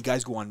 with how many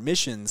guys go on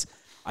missions,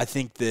 I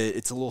think that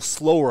it's a little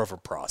slower of a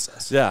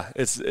process. Yeah,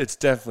 it's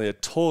definitely a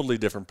totally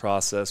different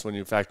process when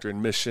you factor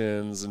in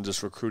missions and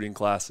just recruiting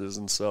classes,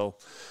 and so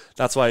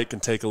that's why it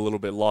can take a little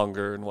bit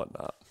longer and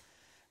whatnot.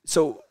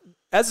 So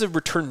as a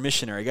return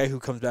missionary, a guy who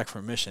comes back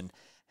from a mission,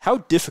 how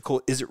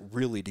difficult is it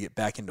really to get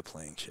back into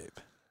playing shape?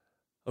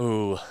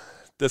 Oh,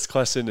 this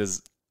question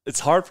it's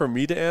hard for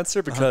me to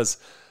answer because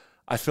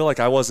I feel like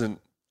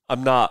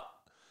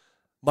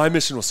my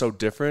mission was so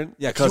different.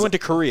 Yeah, because you went to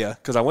Korea.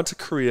 Because I went to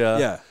Korea.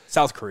 Yeah,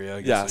 South Korea.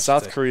 I guess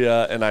South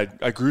Korea, and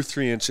I grew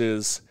 3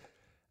 inches,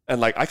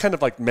 and I kind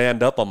of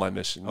manned up on my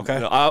mission.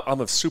 Okay.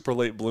 I'm a super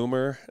late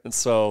bloomer, and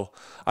so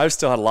I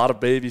still had a lot of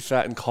baby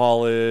fat in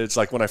college.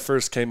 When I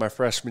first came my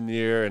freshman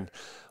year, and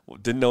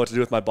didn't know what to do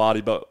with my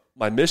body, but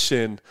my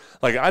mission,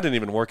 I didn't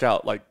even work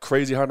out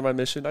crazy hard on my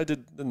mission. I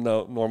did the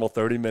normal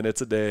 30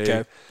 minutes a day.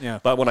 Okay. Yeah.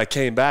 But when I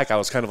came back, I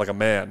was kind of like a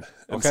man.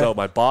 And so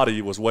my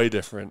body was way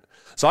different.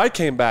 So I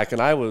came back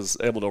and I was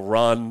able to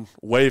run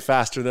way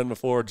faster than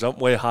before, jump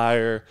way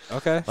higher.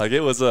 Okay.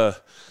 It was an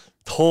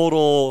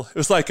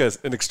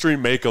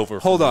extreme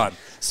makeover. Hold on.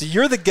 So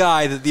you're the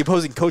guy that the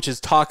opposing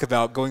coaches talk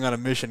about going on a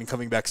mission and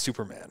coming back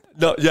Superman.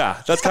 No,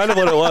 yeah, that's kind of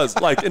what it was.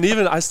 And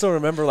even I still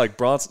remember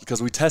Bronson,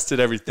 because we tested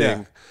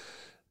everything. Yeah.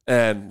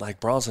 And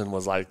Bronson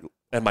was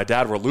and my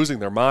dad were losing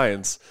their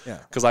minds. Yeah.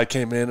 Because I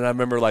came in and I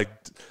remember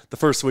the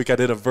first week I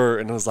did a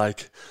vert and it was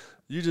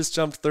you just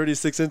jumped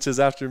 36 inches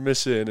after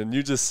mission and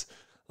you just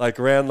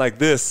ran like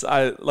this.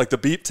 The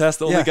beep test,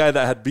 the only guy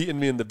that had beaten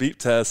me in the beep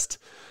test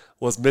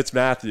was Mitch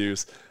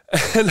Matthews.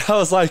 And I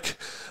was like.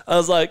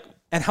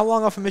 And how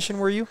long off a mission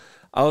were you?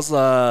 I was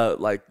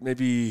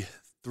maybe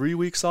 3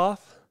 weeks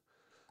off.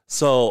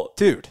 So.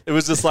 Dude. It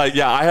was just I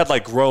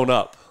had grown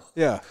up.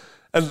 Yeah.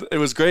 And it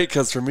was great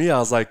because for me, I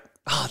was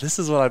this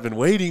is what I've been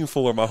waiting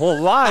for my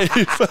whole life.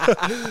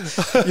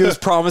 You was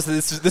promised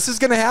that this is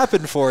going to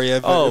happen for you,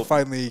 but it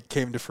finally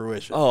came to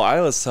fruition. Oh, I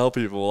always tell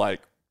people,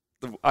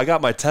 I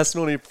got my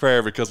testimony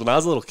prayer because when I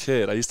was a little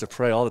kid, I used to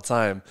pray all the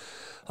time,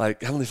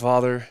 Heavenly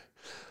Father,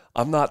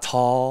 I'm not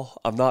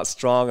tall, I'm not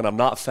strong, and I'm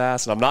not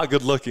fast, and I'm not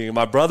good looking. And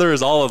my brother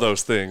is all of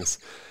those things.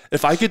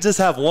 If I could just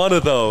have one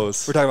of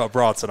those. We're talking about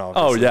Bronson,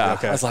 obviously. Oh, yeah.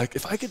 Okay. I was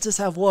if I could just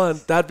have one,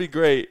 that'd be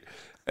great.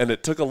 And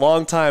it took a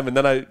long time, and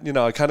then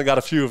I kind of got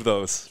a few of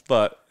those,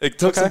 but it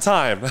took some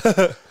time.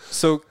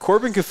 So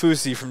Corbin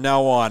Kaufusi, from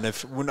now on,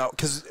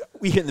 because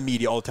we hit in the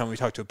media all the time when we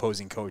talk to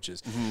opposing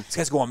coaches, these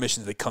guys go on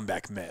missions, they come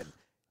back men.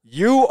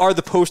 You are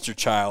the poster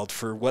child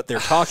for what they're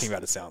talking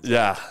about, it sounds like.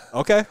 Yeah.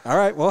 Okay. All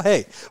right. Well,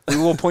 hey, we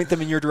will point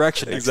them in your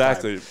direction next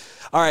exactly. time.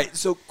 All right,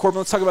 so Corbin,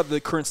 let's talk about the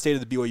current state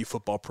of the BYU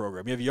football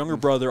program. You have a younger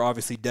brother,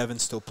 obviously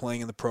Devin's still playing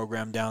in the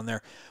program down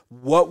there.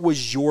 What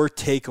was your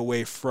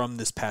takeaway from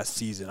this past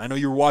season? I know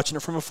you were watching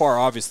it from afar,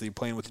 obviously,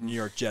 playing with the New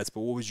York Jets,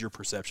 but what was your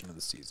perception of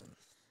the season?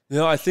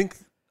 I think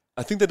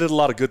they did a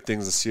lot of good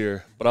things this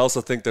year, but I also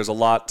think there's a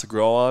lot to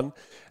grow on.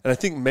 And I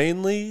think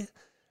mainly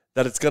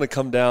that it's going to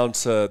come down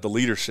to the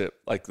leadership,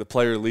 the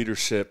player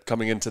leadership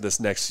coming into this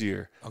next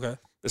year. Okay.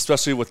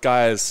 Especially with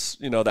guys,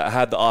 that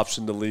had the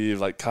option to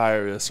leave, like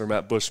Kyrus or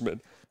Matt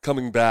Bushman,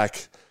 coming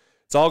back.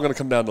 It's all going to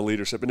come down to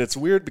leadership. And it's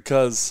weird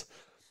because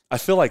I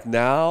feel like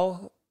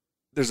now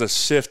there's a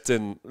shift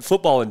in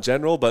football in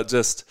general, but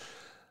just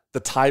the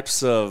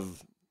types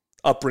of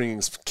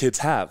upbringings kids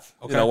have.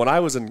 Okay. When I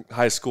was in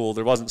high school,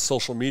 there wasn't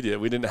social media.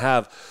 We didn't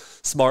have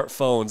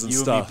smartphones and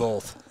stuff. You and me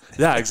both.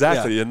 Yeah,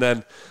 exactly. Yeah. And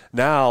then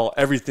now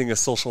everything is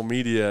social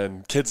media,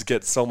 and kids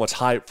get so much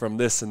hype from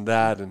this and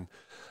that. And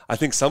I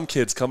think some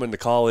kids come into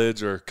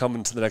college or come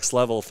into the next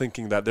level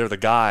thinking that they're the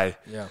guy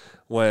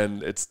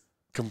when it's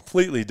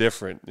completely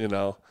different,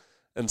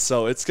 And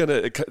so it's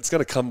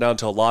gonna come down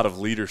to a lot of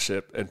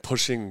leadership and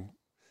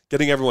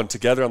getting everyone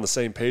together on the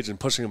same page and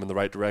pushing them in the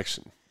right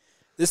direction.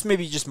 This may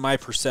be just my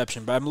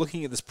perception, but I'm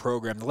looking at this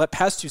program. The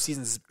past 2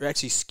 seasons are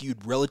actually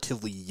skewed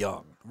relatively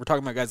young. We're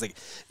talking about guys like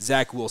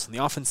Zach Wilson,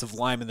 the offensive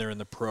linemen that are in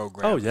the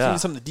program. Oh, yeah. Even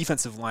some of the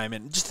defensive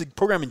linemen. Just the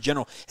program in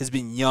general has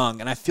been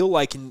young. And I feel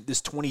like in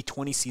this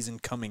 2020 season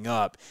coming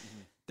up,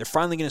 they're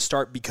finally going to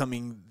start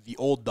becoming the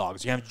old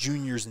dogs. You have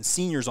juniors and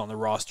seniors on the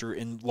roster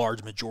in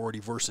large majority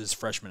versus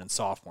freshmen and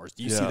sophomores.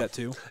 Do you see that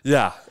too?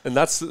 Yeah, and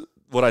that's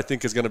what I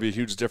think is going to be a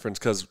huge difference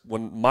because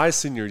when my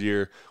senior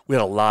year, we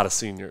had a lot of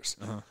seniors.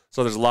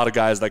 So there's a lot of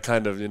guys that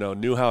kind of,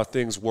 knew how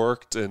things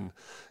worked and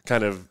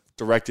kind of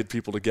directed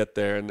people to get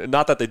there. And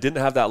not that they didn't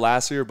have that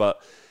last year,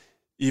 but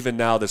even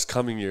now this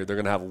coming year, they're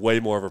going to have way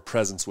more of a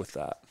presence with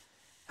that.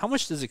 How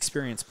much does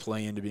experience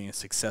play into being a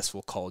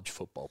successful college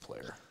football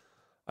player?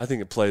 I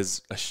think it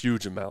plays a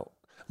huge amount.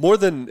 More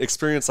than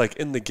experience like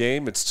in the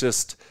game, it's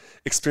just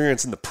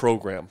experience in the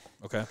program.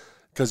 Okay.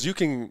 Because you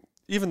can,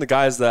 even the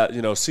guys that,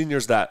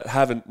 seniors that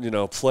haven't,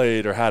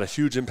 played or had a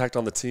huge impact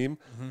on the team,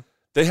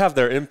 they have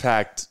their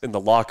impact in the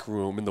locker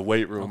room, in the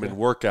weight room, in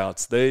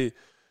workouts.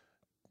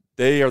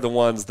 They are the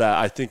ones that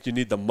I think you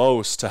need the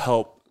most to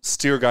help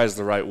steer guys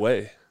the right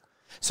way.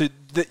 So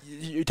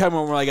you're talking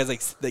about more like guys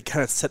like they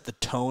kind of set the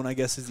tone, I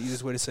guess is the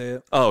easiest way to say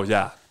it. Oh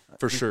yeah,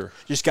 for sure.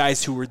 Just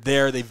guys who were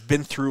there, they've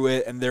been through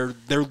it, and they're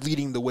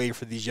leading the way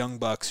for these young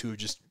bucks who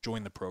just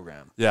joined the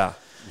program. Yeah.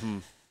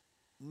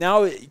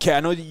 Now, okay, I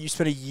know that you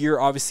spent a year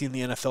obviously in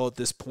the NFL at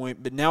this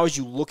point, but now as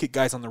you look at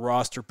guys on the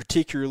roster,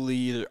 particularly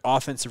either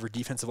offensive or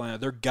defensive line,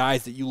 they're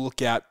guys that you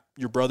look at,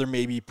 your brother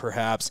maybe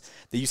perhaps,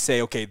 that you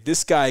say, okay,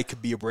 this guy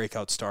could be a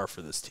breakout star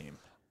for this team.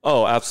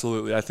 Oh,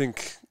 absolutely. I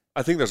think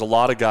there's a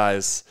lot of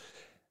guys.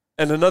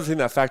 And another thing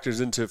that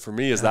factors into it for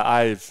me is that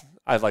I've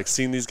like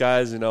seen these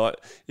guys,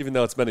 even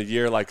though it's been a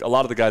year, like a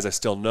lot of the guys I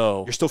still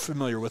know. You're still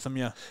familiar with them,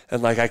 yeah.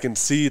 And like I can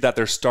see that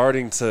they're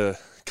starting to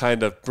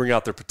kind of bring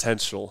out their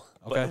potential,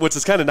 which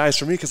is kind of nice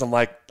for me because I'm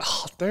like,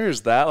 oh,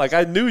 there's that. Like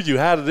I knew you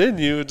had it in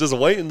you, just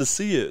waiting to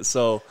see it.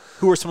 So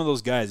who are some of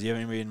those guys? Do you have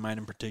anybody in mind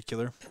in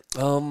particular?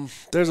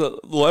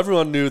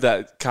 Everyone knew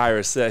that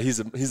Kyrus said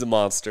he's a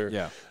monster.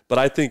 Yeah. But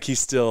I think he's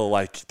still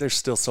there's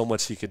still so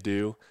much he could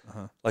do.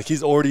 Like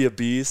he's already a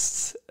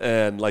beast,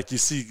 and like you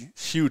see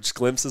huge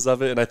glimpses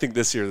of it. And I think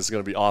this year is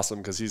going to be awesome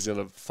because he's going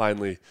to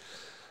finally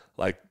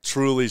like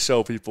truly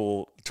show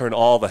people, turn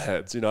all the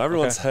heads.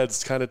 Everyone's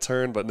heads kind of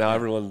turn, but now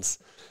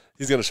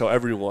he's going to show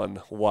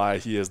everyone why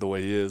he is the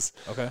way he is.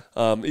 Okay.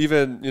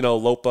 Even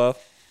Lopa,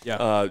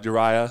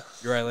 Uriah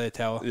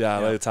Leatawa.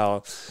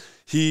 Leatawa.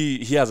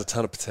 He has a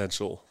ton of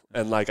potential,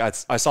 and like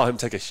I saw him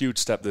take a huge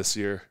step this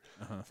year.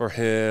 For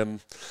him,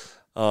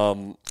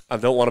 I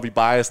don't want to be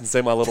biased and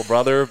say my little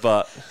brother,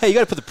 but hey, you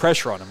got to put the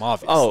pressure on him,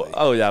 obviously.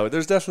 Oh yeah. We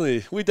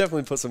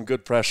definitely put some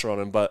good pressure on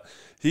him, but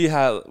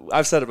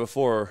I've said it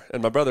before,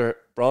 and my brother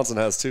Bronson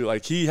has too.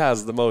 Like he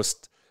has the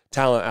most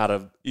talent out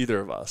of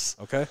either of us.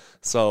 Okay.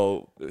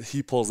 So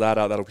he pulls that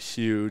out, that'll be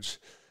huge.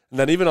 And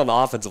then even on the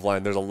offensive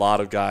line, there's a lot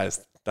of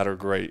guys that are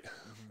great,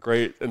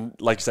 and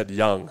like you said,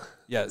 young.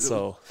 Yeah.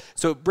 So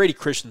Brady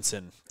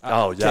Christensen.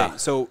 Oh yeah. Okay,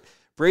 so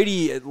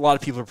Brady, a lot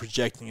of people are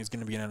projecting is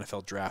going to be an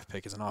NFL draft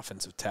pick as an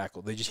offensive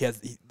tackle. They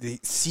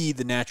see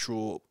the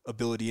natural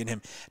ability in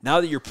him. Now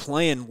that you're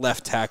playing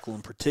left tackle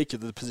in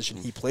particular, the position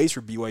he plays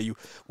for BYU,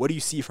 what do you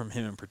see from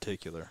him in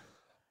particular?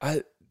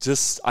 I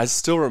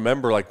still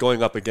remember like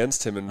going up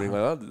against him and being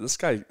like, oh, this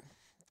guy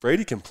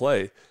Brady can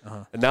play.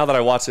 And now that I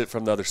watch it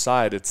from the other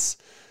side,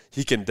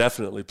 he can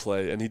definitely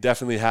play, and he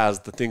definitely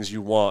has the things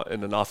you want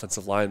in an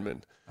offensive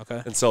lineman.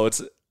 Okay. And so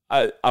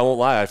I won't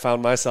lie, I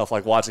found myself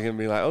like watching him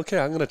being like, okay,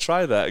 I'm going to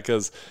try that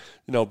because,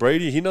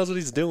 Brady, he knows what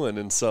he's doing.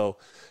 And so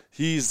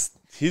he's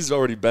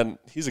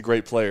a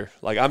great player.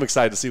 Like I'm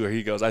excited to see where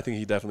he goes. I think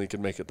he definitely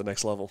can make it the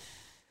next level.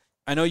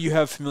 I know you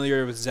have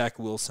familiarity with Zach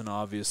Wilson,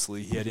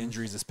 obviously. He had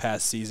injuries this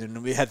past season.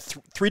 And we had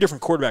three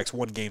different quarterbacks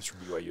won games for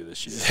BYU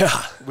this year.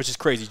 Yeah. Which is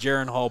crazy.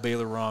 Jaron Hall,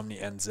 Baylor Romney,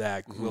 and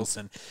Zach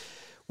Wilson.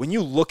 When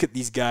you look at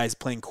these guys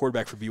playing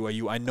quarterback for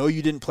BYU, I know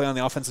you didn't play on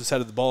the offensive side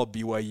of the ball at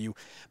BYU,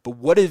 but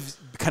what has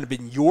kind of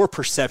been your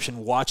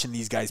perception watching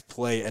these guys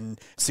play and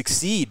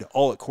succeed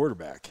all at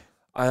quarterback?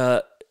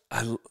 I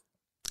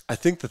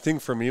think the thing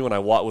for me when I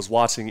was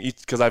watching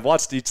each, because I've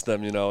watched each of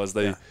them, as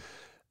they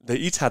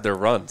each had their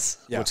runs,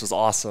 which was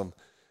awesome.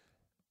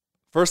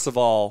 First of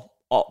all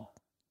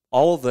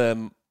of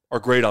them are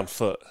great on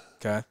foot.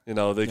 Okay.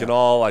 They can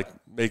all like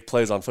make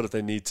plays on foot if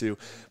they need to,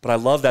 but I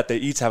love that they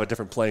each have a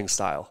different playing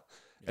style.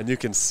 And you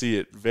can see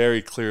it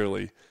very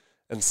clearly.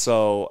 And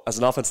so as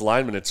an offensive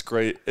lineman, it's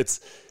great. It's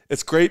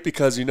great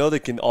because they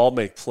can all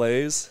make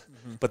plays,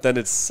 but then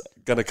it's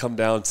going to come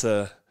down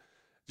to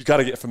you got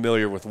to get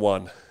familiar with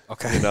one.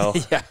 Okay.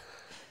 Yeah.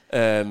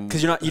 And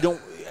because I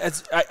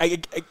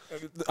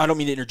don't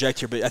mean to interject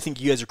here, but I think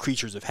you guys are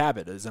creatures of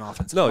habit as an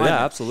offensive lineman.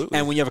 Yeah, absolutely.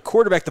 And when you have a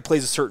quarterback that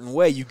plays a certain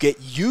way, you get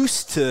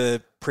used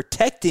to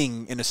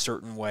protecting in a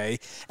certain way,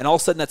 and all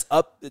of a sudden that's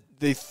up.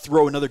 They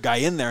throw another guy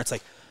in there. It's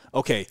like,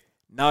 okay,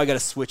 now I got to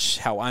switch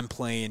how I'm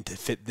playing to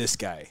fit this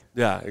guy.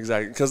 Yeah,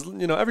 exactly. Because,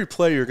 every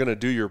play you're going to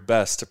do your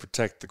best to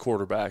protect the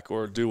quarterback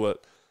or do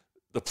what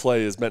the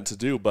play is meant to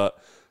do. But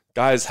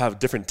guys have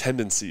different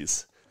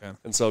tendencies. Okay.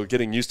 And so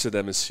getting used to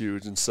them is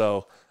huge. And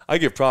so I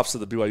give props to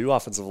the BYU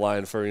offensive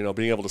line for,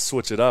 being able to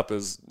switch it up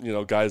as,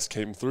 guys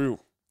came through.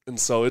 And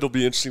so it'll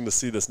be interesting to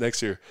see this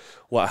next year,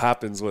 what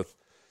happens with,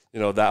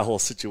 that whole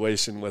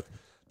situation with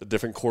the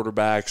different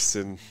quarterbacks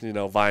and,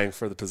 vying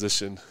for the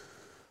position.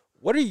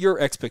 What are your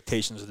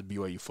expectations of the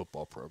BYU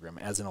football program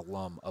as an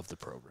alum of the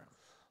program?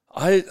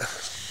 I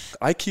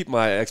keep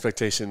my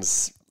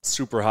expectations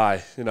super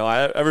high.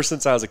 Ever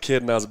since I was a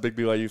kid and I was a big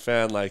BYU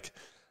fan, like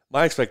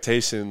my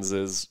expectations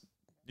is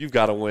you've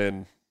got to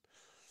win.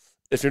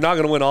 If you're not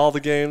going to win all the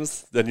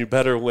games, then you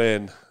better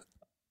win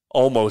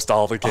almost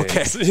all the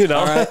games. Okay.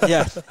 All right.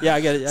 Yeah,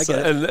 I get it.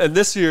 And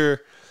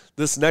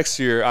this next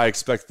year, I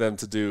expect them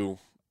to do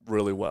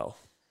really well.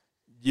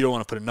 You don't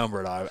want to put a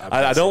number on it.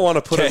 I don't want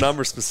to put a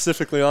number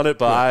specifically on it,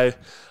 but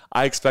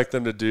I expect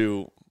them to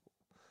do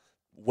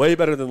way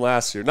better than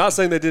last year. Not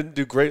saying they didn't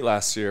do great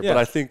last year, but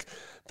I think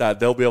that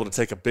they'll be able to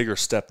take a bigger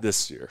step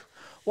this year.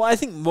 Well, I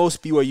think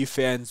most BYU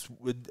fans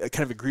would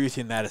kind of agree with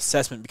you in that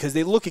assessment because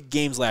they look at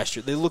games last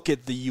year. They look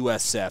at the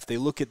USF. They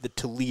look at the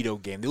Toledo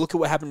game. They look at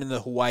what happened in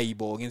the Hawaii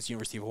Bowl against the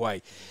University of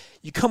Hawaii.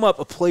 You come up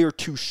a play or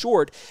two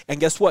short,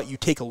 and guess what? You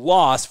take a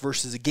loss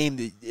versus a game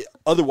that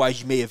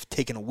otherwise you may have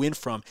taken a win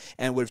from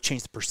and would have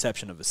changed the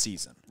perception of a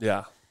season.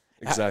 Yeah,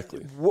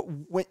 exactly.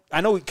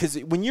 I know because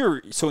when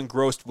you're so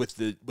engrossed with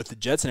the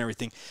Jets and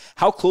everything,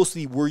 how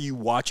closely were you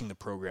watching the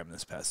program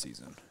this past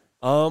season?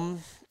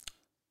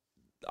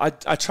 I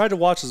tried to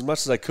watch as much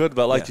as I could,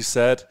 but like you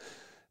said,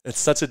 it's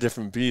such a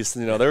different beast.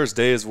 You know, there was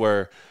days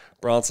where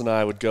Bronson and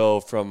I would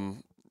go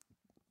from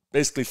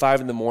basically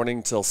 5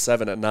 a.m. till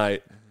 7 at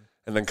night,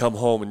 and then come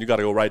home and you got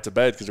to go right to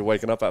bed because you're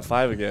waking up at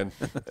 5 again.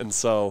 And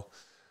so,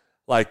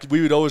 like, we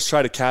would always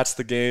try to catch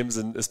the games,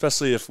 and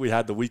especially if we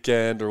had the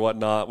weekend or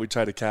whatnot, we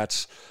try to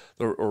catch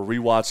or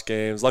rewatch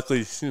games.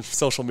 Luckily,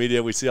 social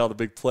media, we see all the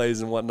big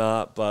plays and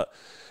whatnot. But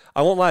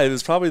I won't lie, it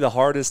was probably the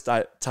hardest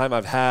time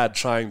I've had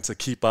trying to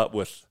keep up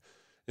with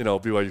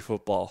BYU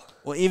football.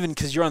 Well, even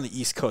because you're on the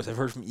East Coast. I've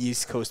heard from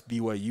East Coast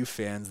BYU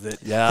fans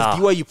that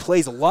BYU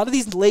plays a lot of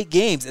these late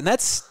games, and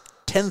that's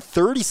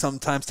 10:30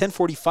 sometimes,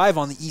 10:45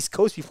 on the East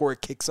Coast before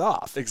it kicks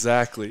off.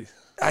 Exactly.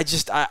 I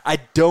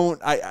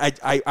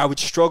would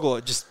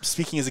struggle, just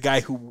speaking as a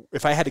guy who,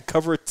 if I had to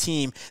cover a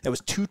team that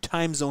was 2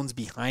 time zones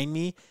behind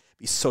me, it'd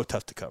be so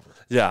tough to cover.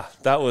 Yeah,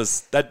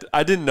 that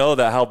I didn't know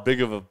that how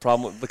big of a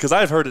problem, because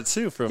I've heard it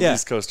too from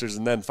East Coasters,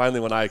 and then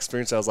finally when I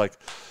experienced it, I was like,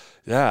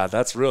 yeah,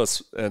 that's real.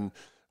 And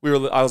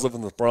I was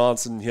living with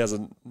Bronson. He has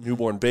a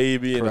newborn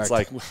baby, and it's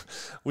like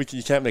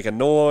you can't make a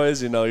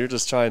noise. You're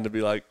just trying to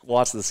be like,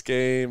 watch this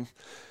game,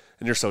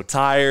 and you're so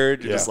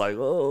tired. You're just like,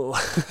 oh.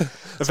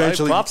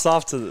 Eventually, hats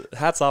off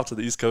to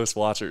the East Coast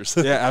watchers.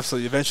 Yeah,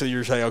 absolutely. Eventually,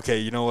 you're saying, okay,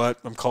 you know what?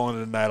 I'm calling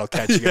it a night. I'll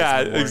catch you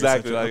guys. Yeah,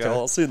 exactly. Like,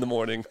 I'll see you in the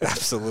morning.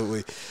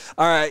 Absolutely.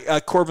 All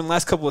right, Corbin.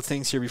 Last couple of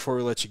things here before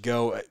we let you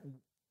go.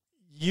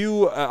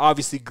 You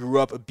obviously grew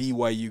up a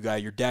BYU guy.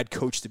 Your dad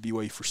coached at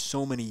BYU for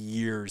so many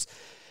years.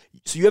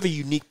 So you have a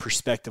unique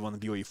perspective on the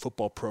BYU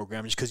football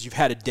program just because you've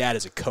had a dad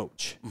as a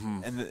coach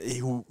and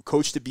who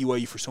coached at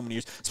BYU for so many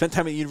years, spent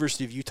time at the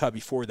University of Utah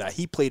before that.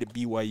 He played at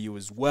BYU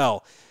as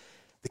well.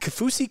 The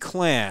Kaufusi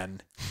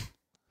clan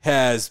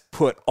has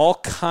put all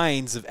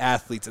kinds of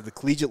athletes at the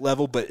collegiate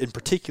level, but in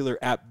particular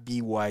at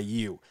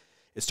BYU.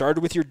 It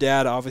started with your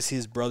dad. Obviously,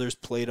 his brothers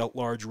played a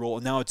large role,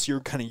 and now it's your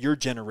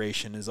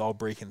generation is all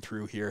breaking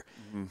through here.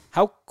 Mm-hmm.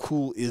 How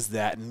cool is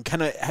that? And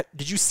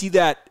did you see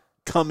that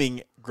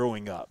coming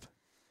growing up?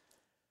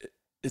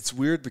 It's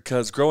weird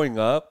because growing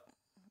up,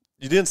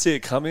 you didn't see it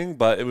coming,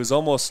 but it was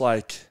almost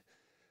like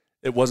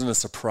it wasn't a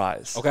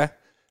surprise. Okay.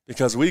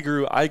 Because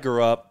I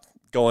grew up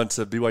going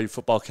to BYU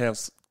football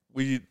camps.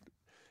 It'd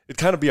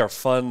kind of be our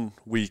fun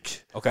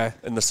week. Okay.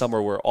 In the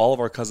summer where all of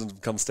our cousins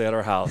would come stay at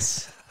our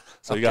house.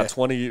 So you got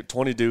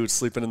 20 dudes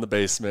sleeping in the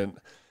basement,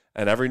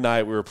 and every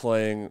night we were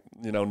playing,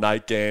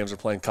 night games or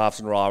playing cops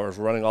and robbers,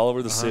 running all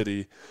over the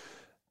city.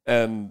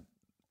 And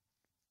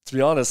to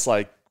be honest,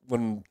 like,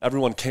 when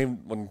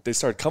they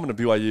started coming to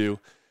BYU, it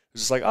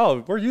was just like,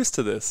 oh, we're used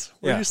to this.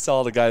 We're used to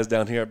all the guys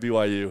down here at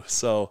BYU.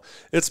 So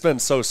it's been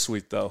so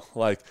sweet, though.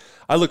 Like,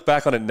 I look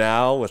back on it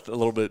now with a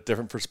little bit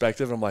different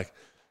perspective. I'm like,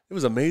 it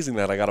was amazing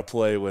that I got to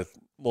play with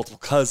multiple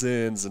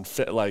cousins and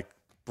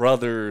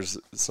brothers.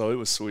 So it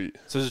was sweet.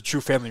 So it was a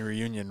true family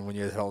reunion when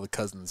you had all the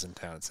cousins in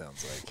town, it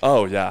sounds like.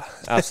 Oh, yeah,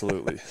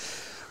 absolutely.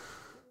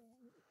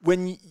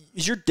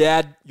 Is your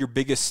dad your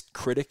biggest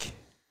critic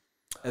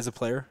as a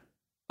player?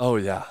 Oh,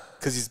 yeah.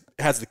 Because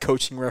he has the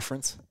coaching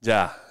reference?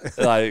 Yeah.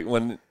 Like,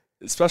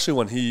 especially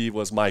when he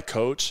was my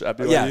coach at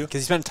BYU. Yeah,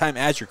 because he spent time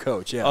as your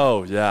coach, yeah.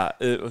 Oh, yeah.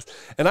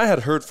 And I had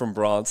heard from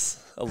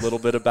Bronce a little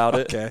bit about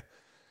it. Okay.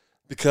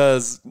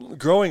 Because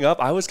growing up,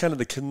 I was kind of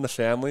the kid in the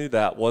family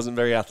that wasn't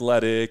very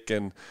athletic.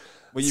 And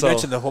well, you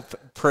mentioned the whole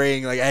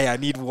praying, like, hey, I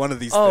need one of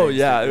these things. Oh,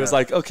 yeah. It was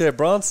like, okay, we're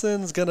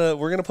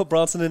going to put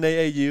Bronson in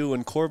AAU,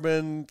 and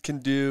Corbin can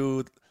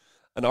do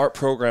an art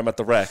program at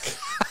the rec.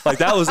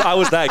 Like, I was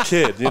that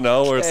kid,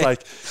 where it's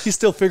like, he's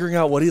still figuring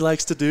out what he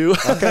likes to do.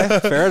 Okay,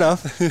 fair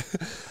enough.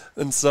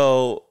 And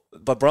so,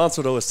 but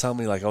Bronson would always tell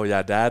me, like, oh,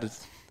 yeah,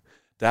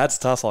 Dad's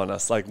tough on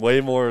us, like, way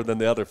more than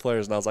the other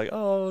players. And I was like,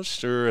 oh,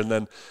 sure. And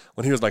then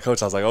when he was my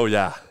coach, I was like, oh,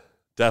 yeah,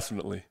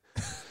 definitely.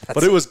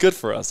 But it was good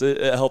for us.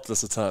 It helped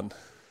us a ton.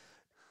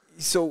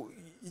 So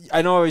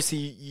I know obviously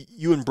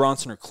you and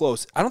Bronson are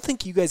close. I don't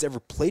think you guys ever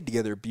played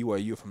together at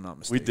BYU, if I'm not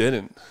mistaken. We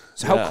didn't.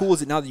 So how cool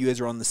is it now that you guys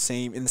are in the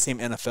same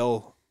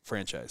NFL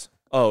franchise?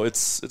 Oh,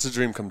 it's a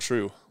dream come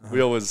true.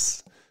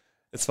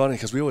 It's funny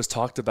because we always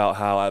talked about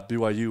how at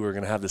BYU we were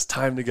going to have this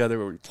time together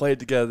where we played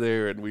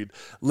together and we'd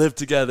live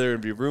together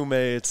and be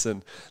roommates,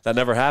 and that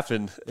never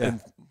happened. Yeah.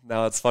 And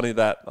now it's funny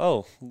that,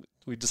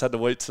 we just had to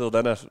wait till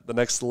then the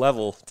next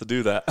level to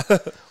do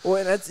that. Well,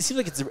 and it seems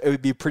like it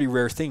would be a pretty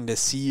rare thing to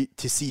see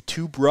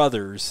two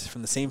brothers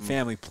from the same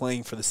family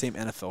playing for the same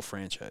NFL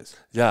franchise.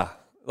 Yeah,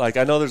 like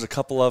I know there's a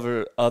couple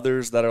of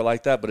others that are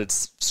like that, but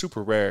it's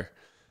super rare.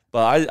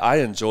 But I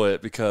enjoy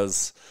it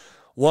because,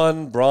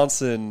 one,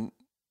 Bronson,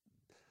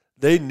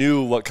 they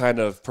knew what kind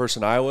of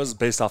person I was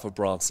based off of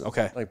Bronson.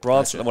 Okay. Like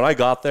Bronson, gotcha. When I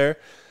got there,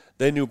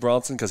 they knew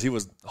Bronson because he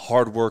was a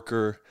hard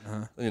worker.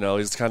 You know,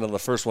 he's kind of the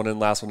first one in,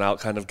 last one out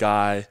kind of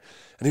guy.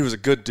 And he was a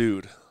good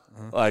dude.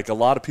 Like a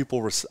lot of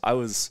people, I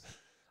was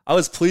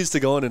pleased to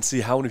go in and see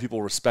how many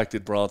people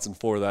respected Bronson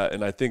for that.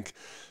 And I think,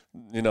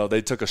 you know,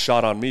 they took a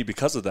shot on me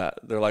because of that.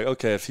 They're like,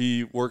 okay, if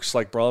he works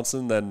like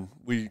Bronson, then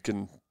we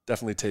can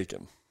definitely take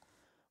him.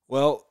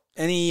 Well,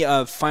 any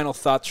final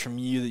thoughts from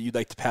you that you'd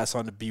like to pass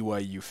on to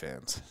BYU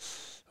fans?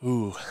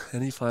 Ooh,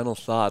 any final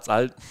thoughts?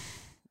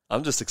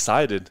 I'm just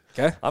excited.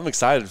 Okay. I'm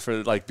excited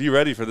for, be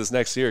ready for this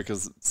next year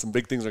because some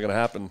big things are going to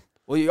happen.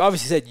 Well, you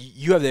obviously said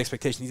you have the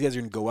expectation these guys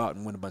are going to go out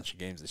and win a bunch of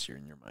games this year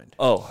in your mind.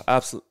 Oh,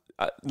 absolutely.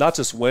 Not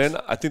just win.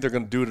 I think they're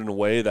going to do it in a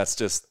way that's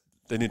just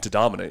they need to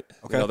dominate.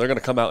 Okay. You know, they're going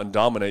to come out and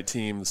dominate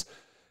teams,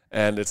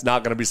 and it's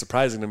not going to be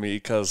surprising to me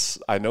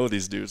because I know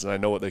these dudes and I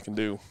know what they can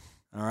do.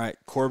 All right,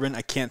 Corbin,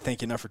 I can't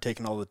thank you enough for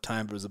taking all the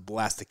time, but it was a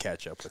blast to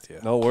catch up with you.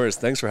 No worries.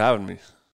 Thanks for having me.